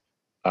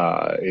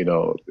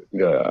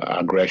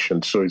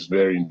 aggression. So it's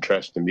very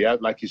interesting. Yeah,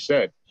 like you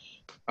said,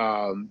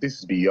 this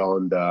is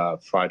beyond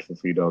fight for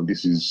freedom.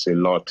 This is a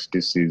lot.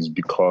 This has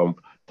become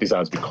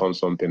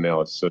something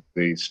else. So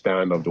the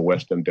stand of the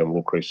Western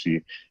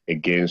democracy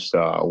against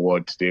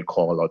what they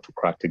call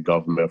autocratic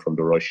government from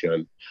the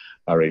Russian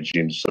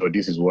regime. So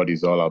this is what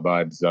it's all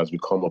about. It has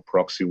become a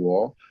proxy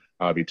war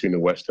between the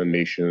Western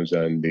nations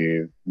and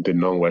the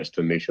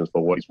non-Western nations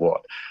for what is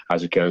what.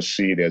 As you can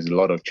see, there's a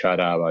lot of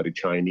chatter about the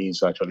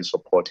Chinese actually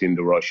supporting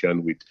the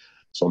Russian with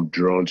some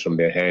drones from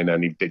their hand.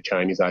 And if the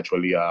Chinese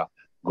actually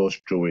goes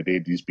through with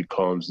it, this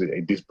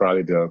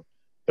probably the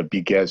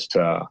biggest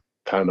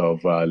kind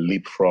of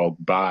leapfrog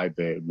by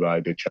the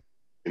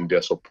Chinese in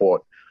their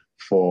support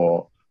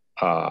for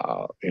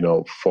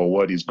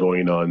what is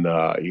going on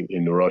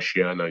in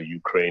Russia and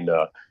Ukraine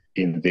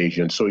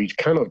invasion. So it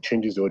kind of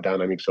changes the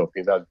dynamics of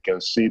things. As you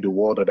can see, the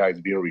world that is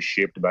being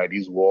reshaped by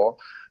this war.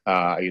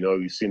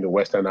 You've seen the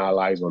Western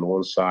allies on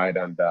one side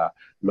and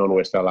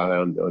non-Western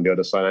allies on the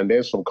other side. And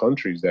there's some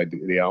countries that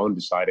they are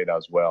undecided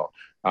as well,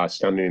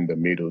 standing in the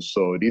middle.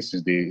 So this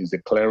is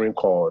the clearing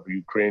call.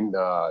 Ukraine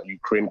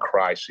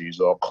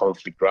crisis, or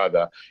conflict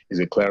rather, is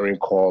a clearing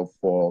call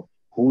for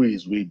who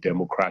is with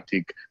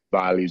democratic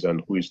values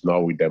and who is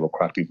not with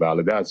democratic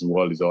values. That's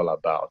what it's all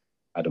about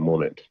at the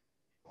moment.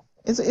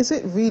 Is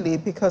it really?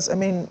 Because, I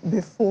mean,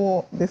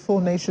 before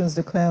nations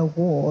declare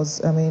wars,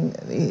 I mean,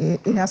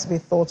 it has to be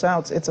thought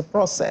out. It's a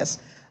process.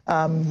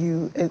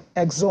 You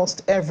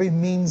exhaust every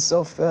means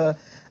of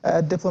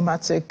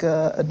diplomatic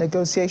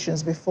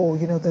negotiations before,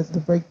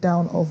 the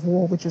breakdown of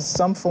war, which is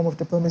some form of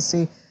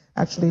diplomacy,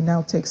 actually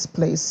now takes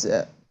place.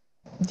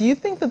 Do you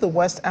think that the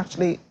West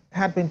actually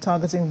had been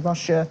targeting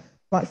Russia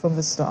right from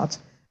the start,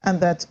 and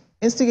that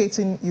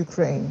instigating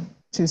Ukraine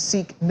to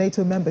seek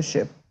NATO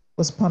membership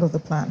was part of the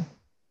plan?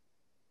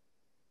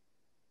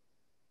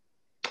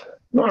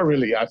 Not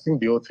really. I think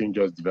the whole thing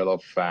just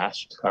developed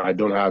fast. I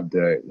don't have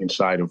the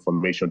inside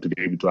information to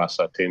be able to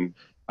ascertain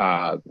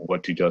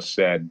what you just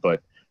said,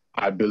 but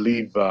I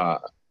believe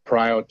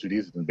prior to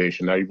this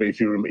invasion, if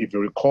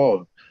you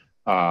recall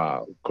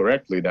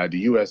correctly, that the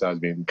U.S. has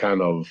been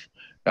kind of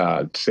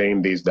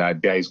saying this,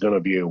 that there is going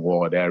to be a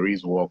war, there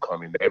is war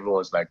coming.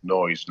 Everyone's like,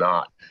 no, it's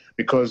not.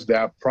 Because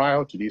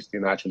prior to this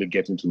thing actually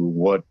getting to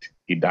what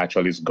it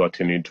actually has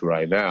gotten into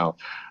right now,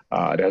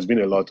 there's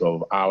been a lot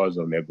of hours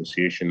of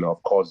negotiation.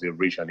 Of course, they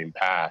reached an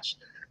impasse,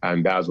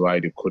 and that's why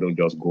they couldn't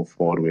just go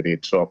forward with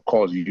it. So, of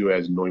course, the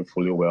U.S. knowing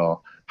fully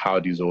well how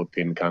this whole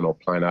thing kind of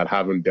planned out,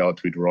 having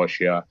dealt with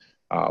Russia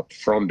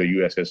from the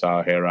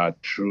USSR era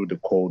through the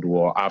Cold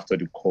War, after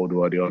the Cold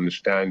War, they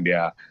understand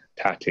their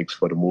tactics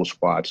for the most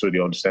part. So they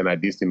understand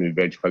that this thing will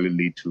eventually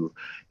lead to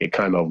a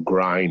kind of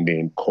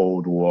grinding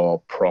Cold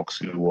War,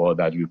 proxy war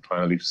that we've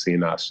finally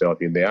seen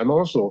ourselves in there. And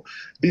also,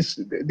 this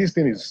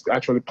thing is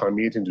actually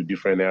permeating to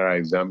different era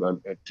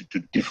to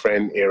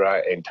different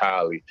era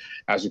entirely.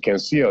 As you can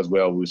see as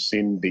well, we've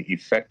seen the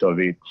effect of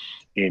it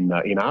in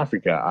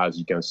Africa. As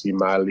you can see,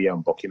 Mali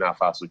and Burkina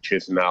Faso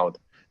chasing out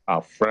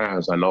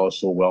France and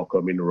also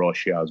welcoming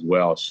Russia as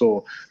well.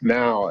 So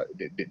now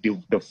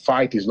the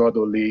fight is not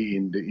only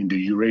in the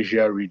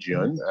Eurasia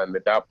region, and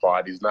that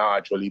part is now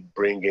actually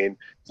the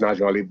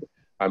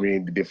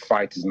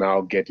fight is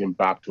now getting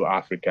back to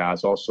Africa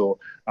as also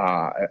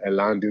a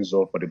landing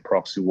zone for the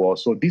proxy war.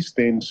 So these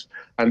things,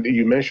 and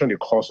you mentioned the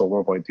cost of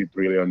 $1.3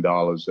 trillion,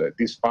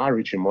 this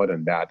far-reaching more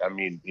than that. I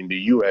mean, in the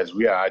U.S.,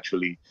 we are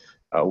actually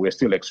we're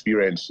still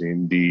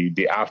experiencing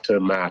the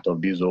aftermath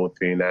of this whole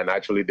thing. And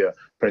actually,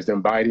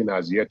 President Biden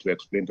has yet to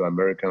explain to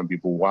American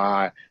people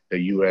why the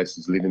U.S.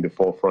 is leading the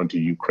forefront to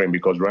Ukraine,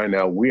 because right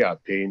now we are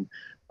paying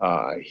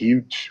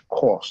huge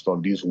cost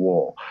of this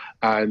war.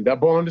 And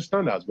but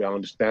understand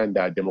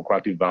that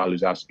democratic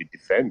values has to be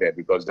defended,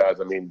 because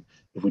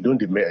if we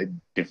don't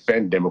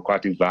defend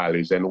democratic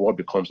values, then what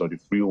becomes of the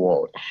free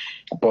world?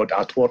 But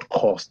at what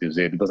cost is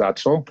it? Because at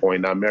some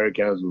point,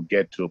 Americans will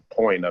get to a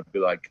point that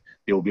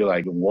they'll be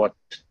like,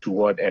 to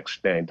what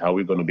extent are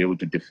we going to be able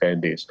to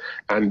defend this?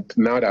 And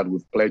now that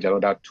we've pledged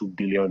another $2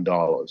 billion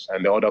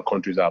and the other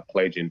countries are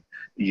pledging,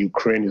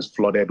 Ukraine is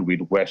flooded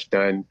with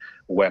Western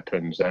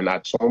weapons. And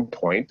at some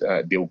point,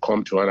 they will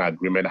come to an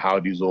agreement how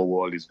this whole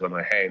world is going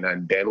to end.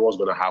 And then what's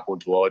going to happen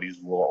to all this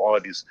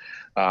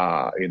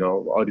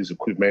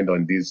equipment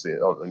on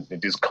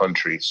this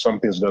country?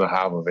 Something's going to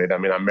have of it. I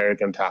mean,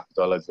 American tax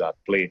dollars at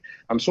play.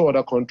 I'm sure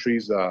other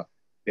countries,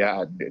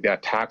 their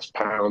tax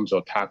pounds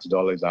or tax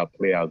dollars are at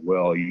play as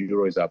well.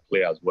 Euro is at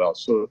play as well.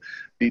 So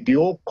the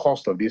whole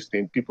cost of this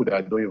thing, people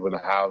that don't even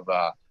have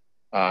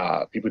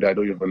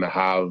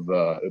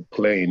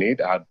play in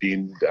it are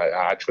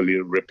actually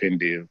reaping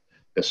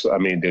I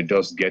mean, they're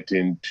just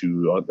getting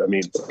to, I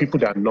mean, people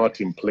that are not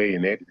in play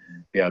in it,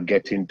 they are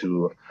getting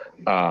to,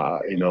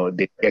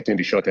 they're getting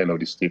the short end of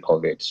the stick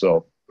of it.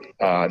 So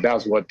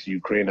that's what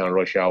Ukraine and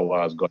Russia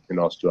has gotten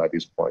us to at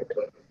this point.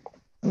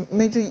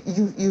 Major,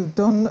 you've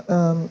done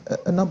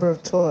a number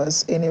of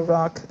tours in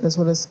Iraq as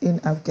well as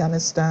in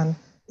Afghanistan.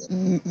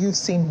 You've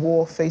seen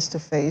war face to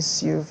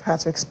face. You've had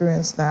to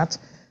experience that.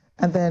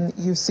 And then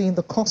you've seen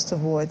the cost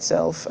of war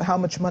itself, how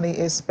much money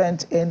is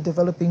spent in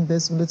developing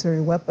these military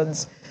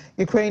weapons.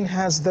 Ukraine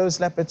has those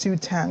Leopard 2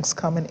 tanks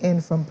coming in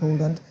from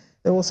Poland.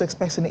 They're also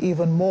expecting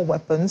even more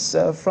weapons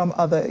from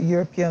other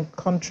European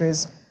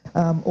countries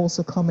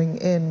also coming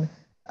in.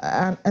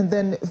 And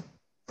then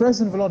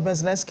President Volodymyr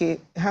Zelensky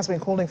has been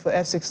calling for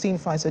F-16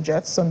 fighter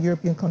jets. Some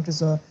European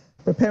countries are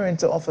preparing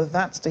to offer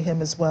that to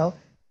him as well.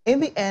 In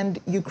the end,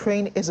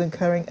 Ukraine is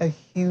incurring a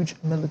huge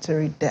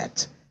military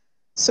debt.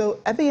 So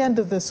at the end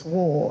of this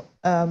war,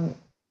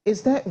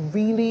 is that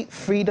really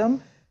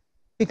freedom?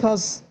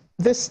 Because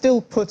this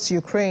still puts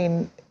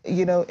Ukraine,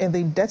 in the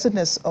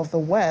indebtedness of the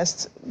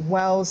West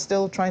while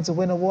still trying to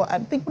win a war. I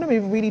think what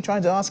I'm really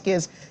trying to ask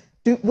is,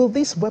 will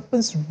these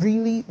weapons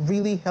really,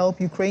 really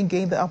help Ukraine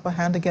gain the upper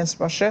hand against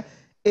Russia?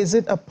 Is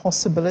it a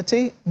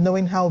possibility,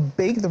 knowing how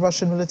big the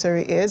Russian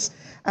military is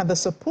and the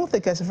support they're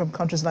getting from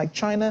countries like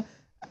China,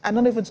 and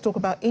not even to talk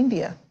about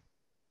India?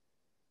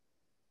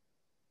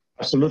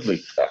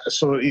 Absolutely.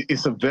 So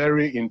it's a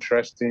very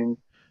interesting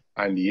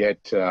and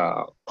yet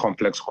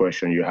complex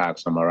question you have,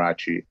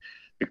 Samarachi,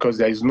 because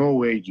there is no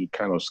way you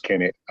kind of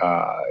skin it.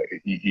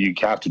 You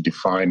have to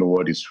define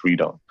what is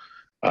freedom.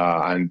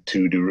 And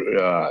to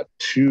the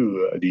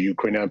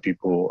Ukrainian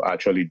people,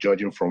 actually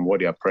judging from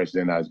what their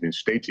president has been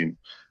stating,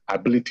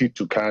 ability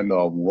to kind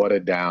of water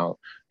down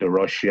the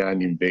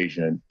Russian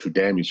invasion, to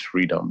them is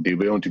freedom. They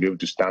want to be able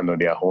to stand on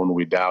their own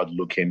without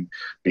looking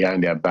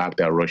behind their back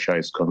that Russia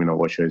is coming or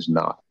Russia is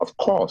not. Of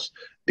course,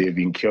 they've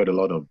incurred a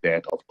lot of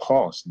debt. Of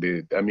course,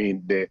 the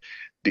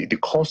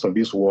cost of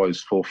this war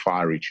is so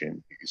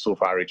far-reaching. It's so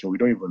far-reaching. We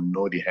don't even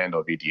know the end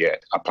of it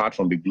yet, apart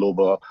from the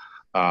global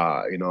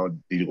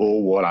the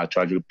whole world are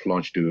trying to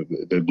plunge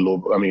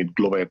the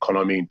global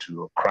economy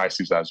into a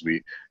crisis as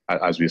we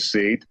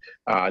say it.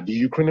 The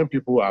Ukrainian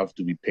people have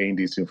to be paying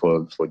this thing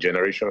for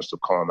generations to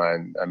come.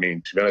 And I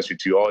mean, to be honest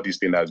with you, all these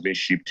things has been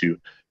shipped to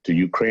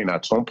Ukraine.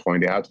 At some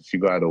point, they have to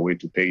figure out a way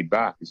to pay it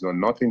back. It's not,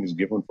 nothing is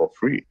given for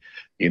free,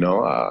 and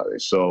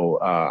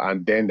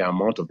then the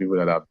amount of people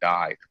that have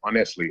died.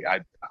 Honestly,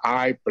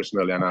 I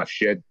personally, and I've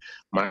shared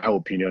my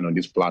opinion on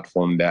this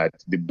platform, that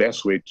the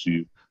best way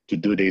to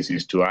do this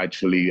is to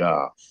actually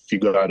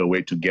figure out a way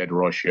to get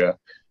Russia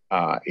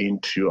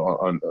into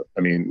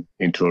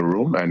a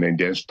room, and then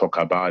just talk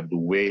about the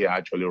way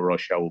actually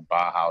Russia will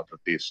bow out of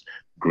this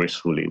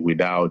gracefully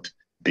without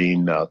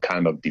being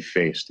kind of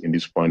defaced in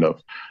this point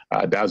of,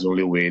 that's the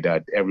only way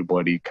that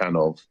everybody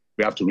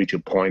we have to reach a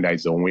point that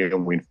is a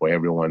win-win for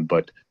everyone.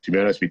 But to be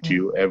honest with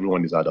you,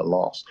 everyone is at a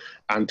loss.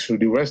 And to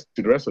the rest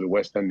of the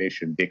Western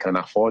nation, they can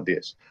afford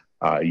this.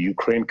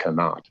 Ukraine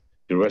cannot.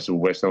 The rest of the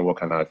Western world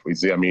cannot.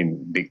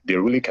 They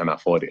really can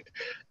afford it,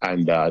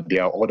 and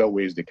there are other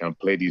ways they can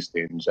play these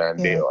things. And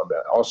they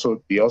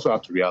also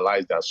have to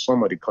realize that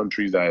some of the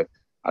countries that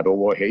are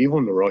over here,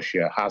 even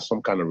Russia, has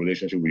some kind of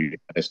relationship with the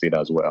United States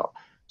as well.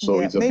 So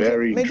it's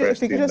very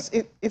interesting.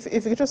 If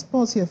you could just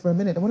pause here for a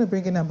minute, I want to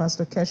bring in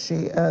Ambassador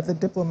Keshi, the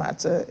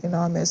diplomat in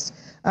our midst.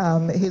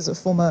 He's a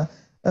former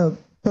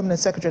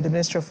Permanent Secretary of the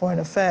Ministry of Foreign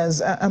Affairs.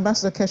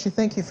 Ambassador Keshi,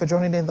 thank you for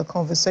joining in the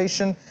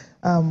conversation.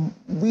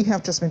 We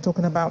have just been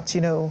talking about,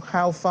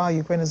 how far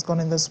Ukraine has gone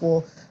in this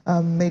war.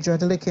 Major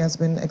Adeleke has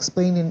been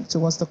explaining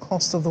to us the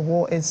cost of the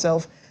war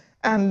itself.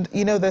 And,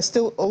 they're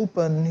still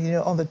open,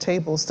 on the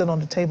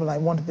table, I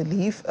want to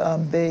believe,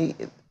 the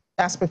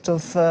aspect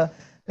of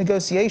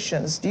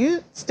negotiations. Do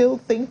you still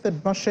think that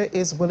Russia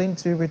is willing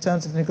to return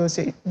to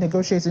the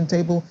negotiating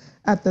table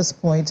at this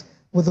point,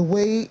 with the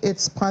way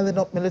it's piling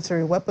up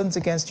military weapons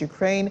against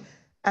Ukraine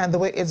and the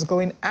way it's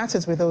going at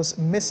it with those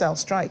missile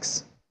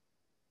strikes?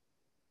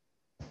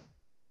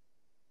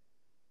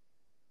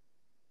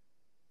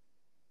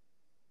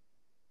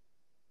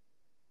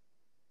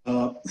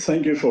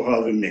 Thank you for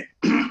having me.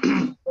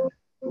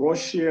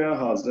 Russia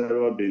has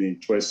never been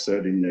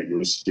interested in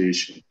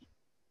negotiation.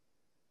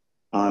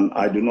 And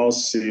I do not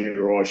see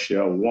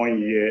Russia 1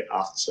 year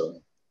after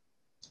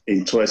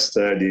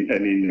interested in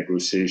any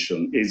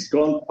negotiation. It's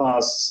gone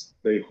past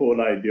the whole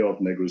idea of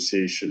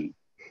negotiation.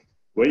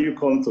 When you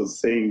come to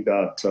think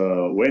that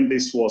when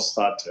this war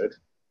started,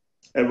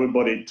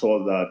 everybody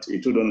thought that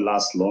it wouldn't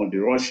last long. The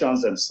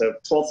Russians themselves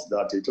thought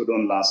that it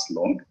wouldn't last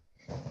long.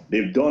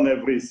 They've done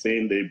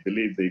everything they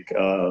believe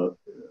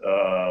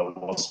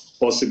was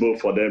possible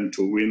for them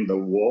to win the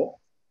war.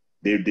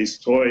 They've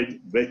destroyed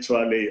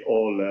virtually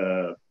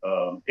all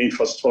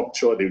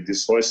infrastructure. They've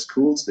destroyed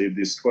schools. They've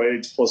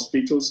destroyed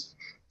hospitals.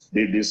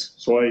 They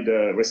destroyed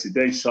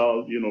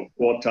residential,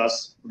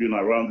 quarters,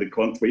 around the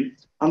country.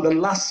 And the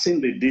last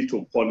thing they did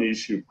to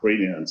punish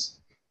Ukrainians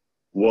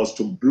was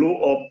to blow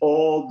up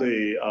all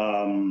the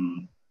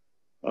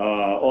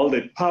all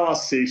the power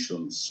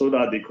stations so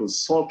that they could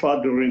suffer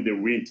during the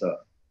winter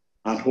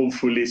and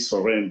hopefully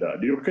surrender.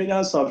 The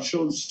Ukrainians have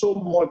shown so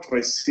much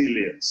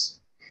resilience,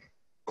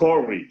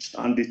 courage,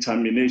 and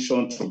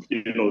determination to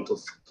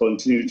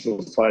continue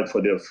to fight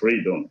for their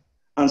freedom.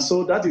 And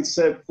so that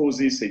itself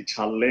poses a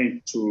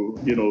challenge to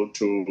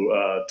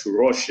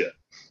Russia.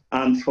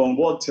 And from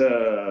what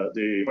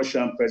the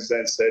Russian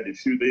president said a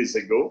few days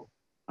ago,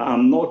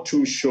 I'm not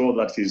too sure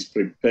that he's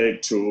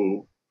prepared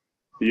to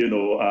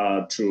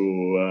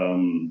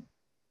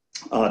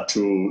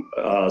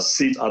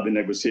sit at the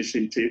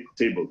negotiation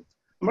table.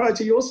 Right,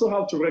 you also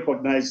have to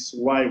recognize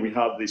why we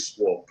have this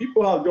war.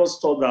 People have just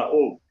thought that,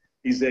 oh,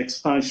 it's the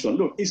expansion.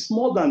 Look, it's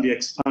more than the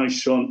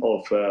expansion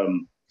of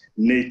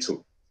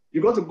NATO.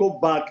 You got to go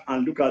back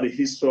and look at the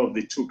history of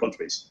the two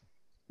countries.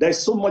 There's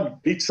so much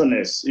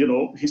bitterness,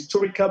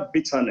 historical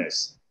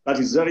bitterness that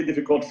is very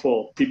difficult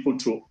for people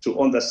to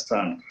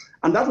understand.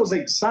 And that was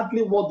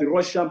exactly what the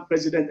Russian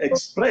president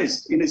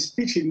expressed in a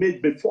speech he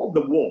made before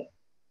the war,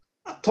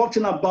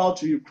 talking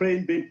about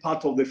Ukraine being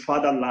part of the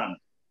fatherland.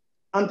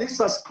 And this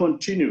has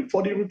continued.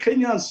 For the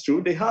Ukrainians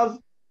too, they have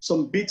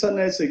some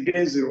bitterness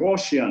against the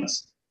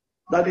Russians,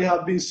 that they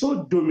have been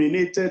so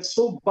dominated,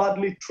 so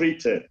badly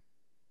treated,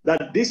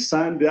 that this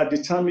time they are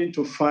determined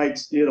to fight,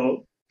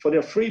 for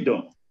their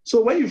freedom.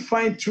 So when you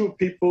find two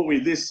people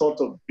with this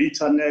sort of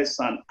bitterness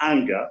and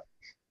anger,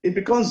 it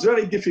becomes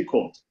very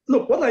difficult.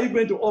 Look, what are you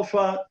going to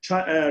offer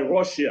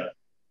Russia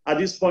at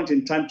this point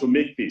in time to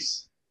make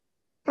peace?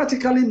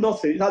 Practically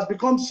nothing. It has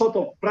become sort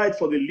of pride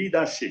for the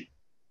leadership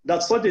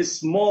that such a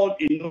small,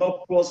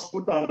 innocuous,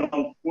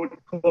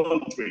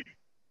 country,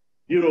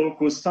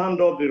 could stand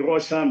up the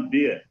Russian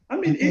bear. I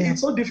mean, it's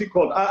so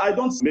difficult. I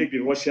don't make the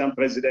Russian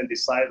president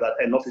decide that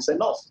enough is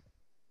enough.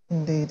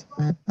 Indeed.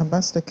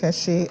 Ambassador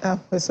Keshi,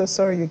 we're so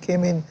sorry you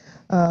came in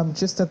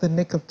just at the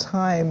nick of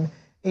time,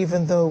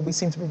 even though we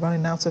seem to be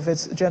running out of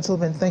it.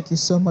 Gentlemen, thank you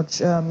so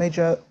much,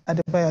 Major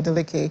Adebayo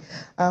Adeleke,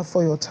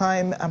 for your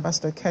time.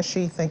 Ambassador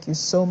Keshi, thank you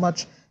so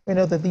much. We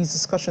know that these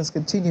discussions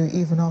continue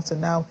even after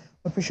now.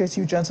 We appreciate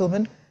you,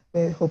 gentlemen.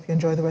 We hope you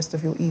enjoy the rest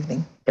of your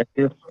evening. Thank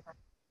you.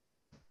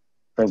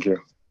 Thank you.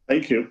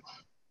 Thank you.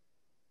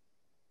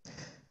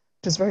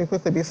 Just very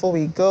quickly before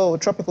we go,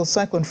 Tropical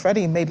Cyclone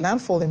Freddy made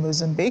landfall in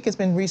Mozambique. It's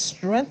been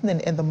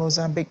re-strengthening in the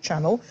Mozambique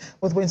Channel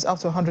with winds up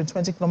to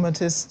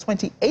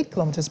 128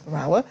 kilometers per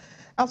hour.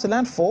 After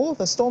landfall,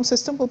 the storm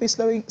system will be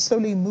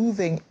slowly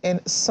moving in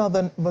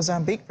southern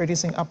Mozambique,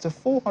 producing up to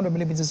 400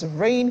 millimeters of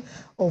rain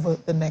over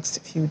the next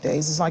few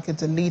days. It's likely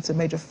to lead to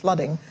major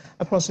flooding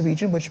across the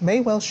region, which may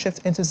well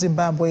shift into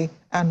Zimbabwe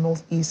and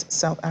northeast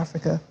South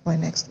Africa by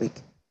next week.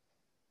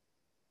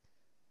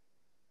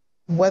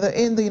 Weather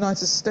in the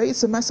United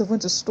States, a massive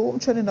winter storm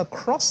churning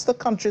across the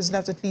country has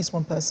left at least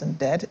one person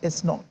dead.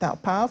 It's knocked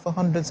out power for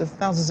hundreds of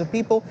thousands of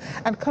people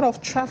and cut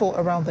off travel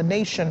around the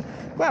nation.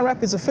 Grand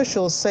Rapids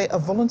officials say a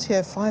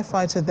volunteer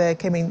firefighter there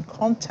came in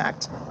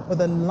contact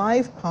with a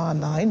live power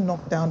line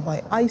knocked down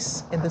by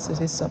ice in the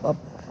city's suburb.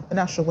 The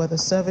National Weather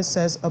Service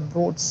says a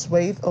broad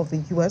swathe of the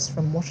U.S.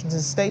 from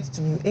Washington state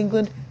to New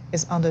England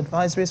is under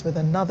advisories with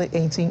another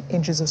 18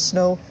 inches of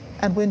snow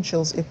and wind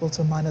chills equal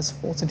to minus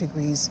 40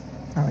 degrees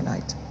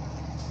Fahrenheit.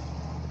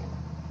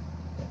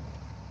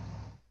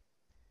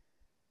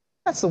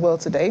 That's the world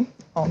today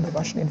on the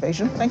Russian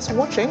invasion. Thanks for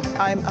watching.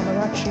 I'm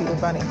Amarachi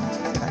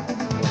Ubani.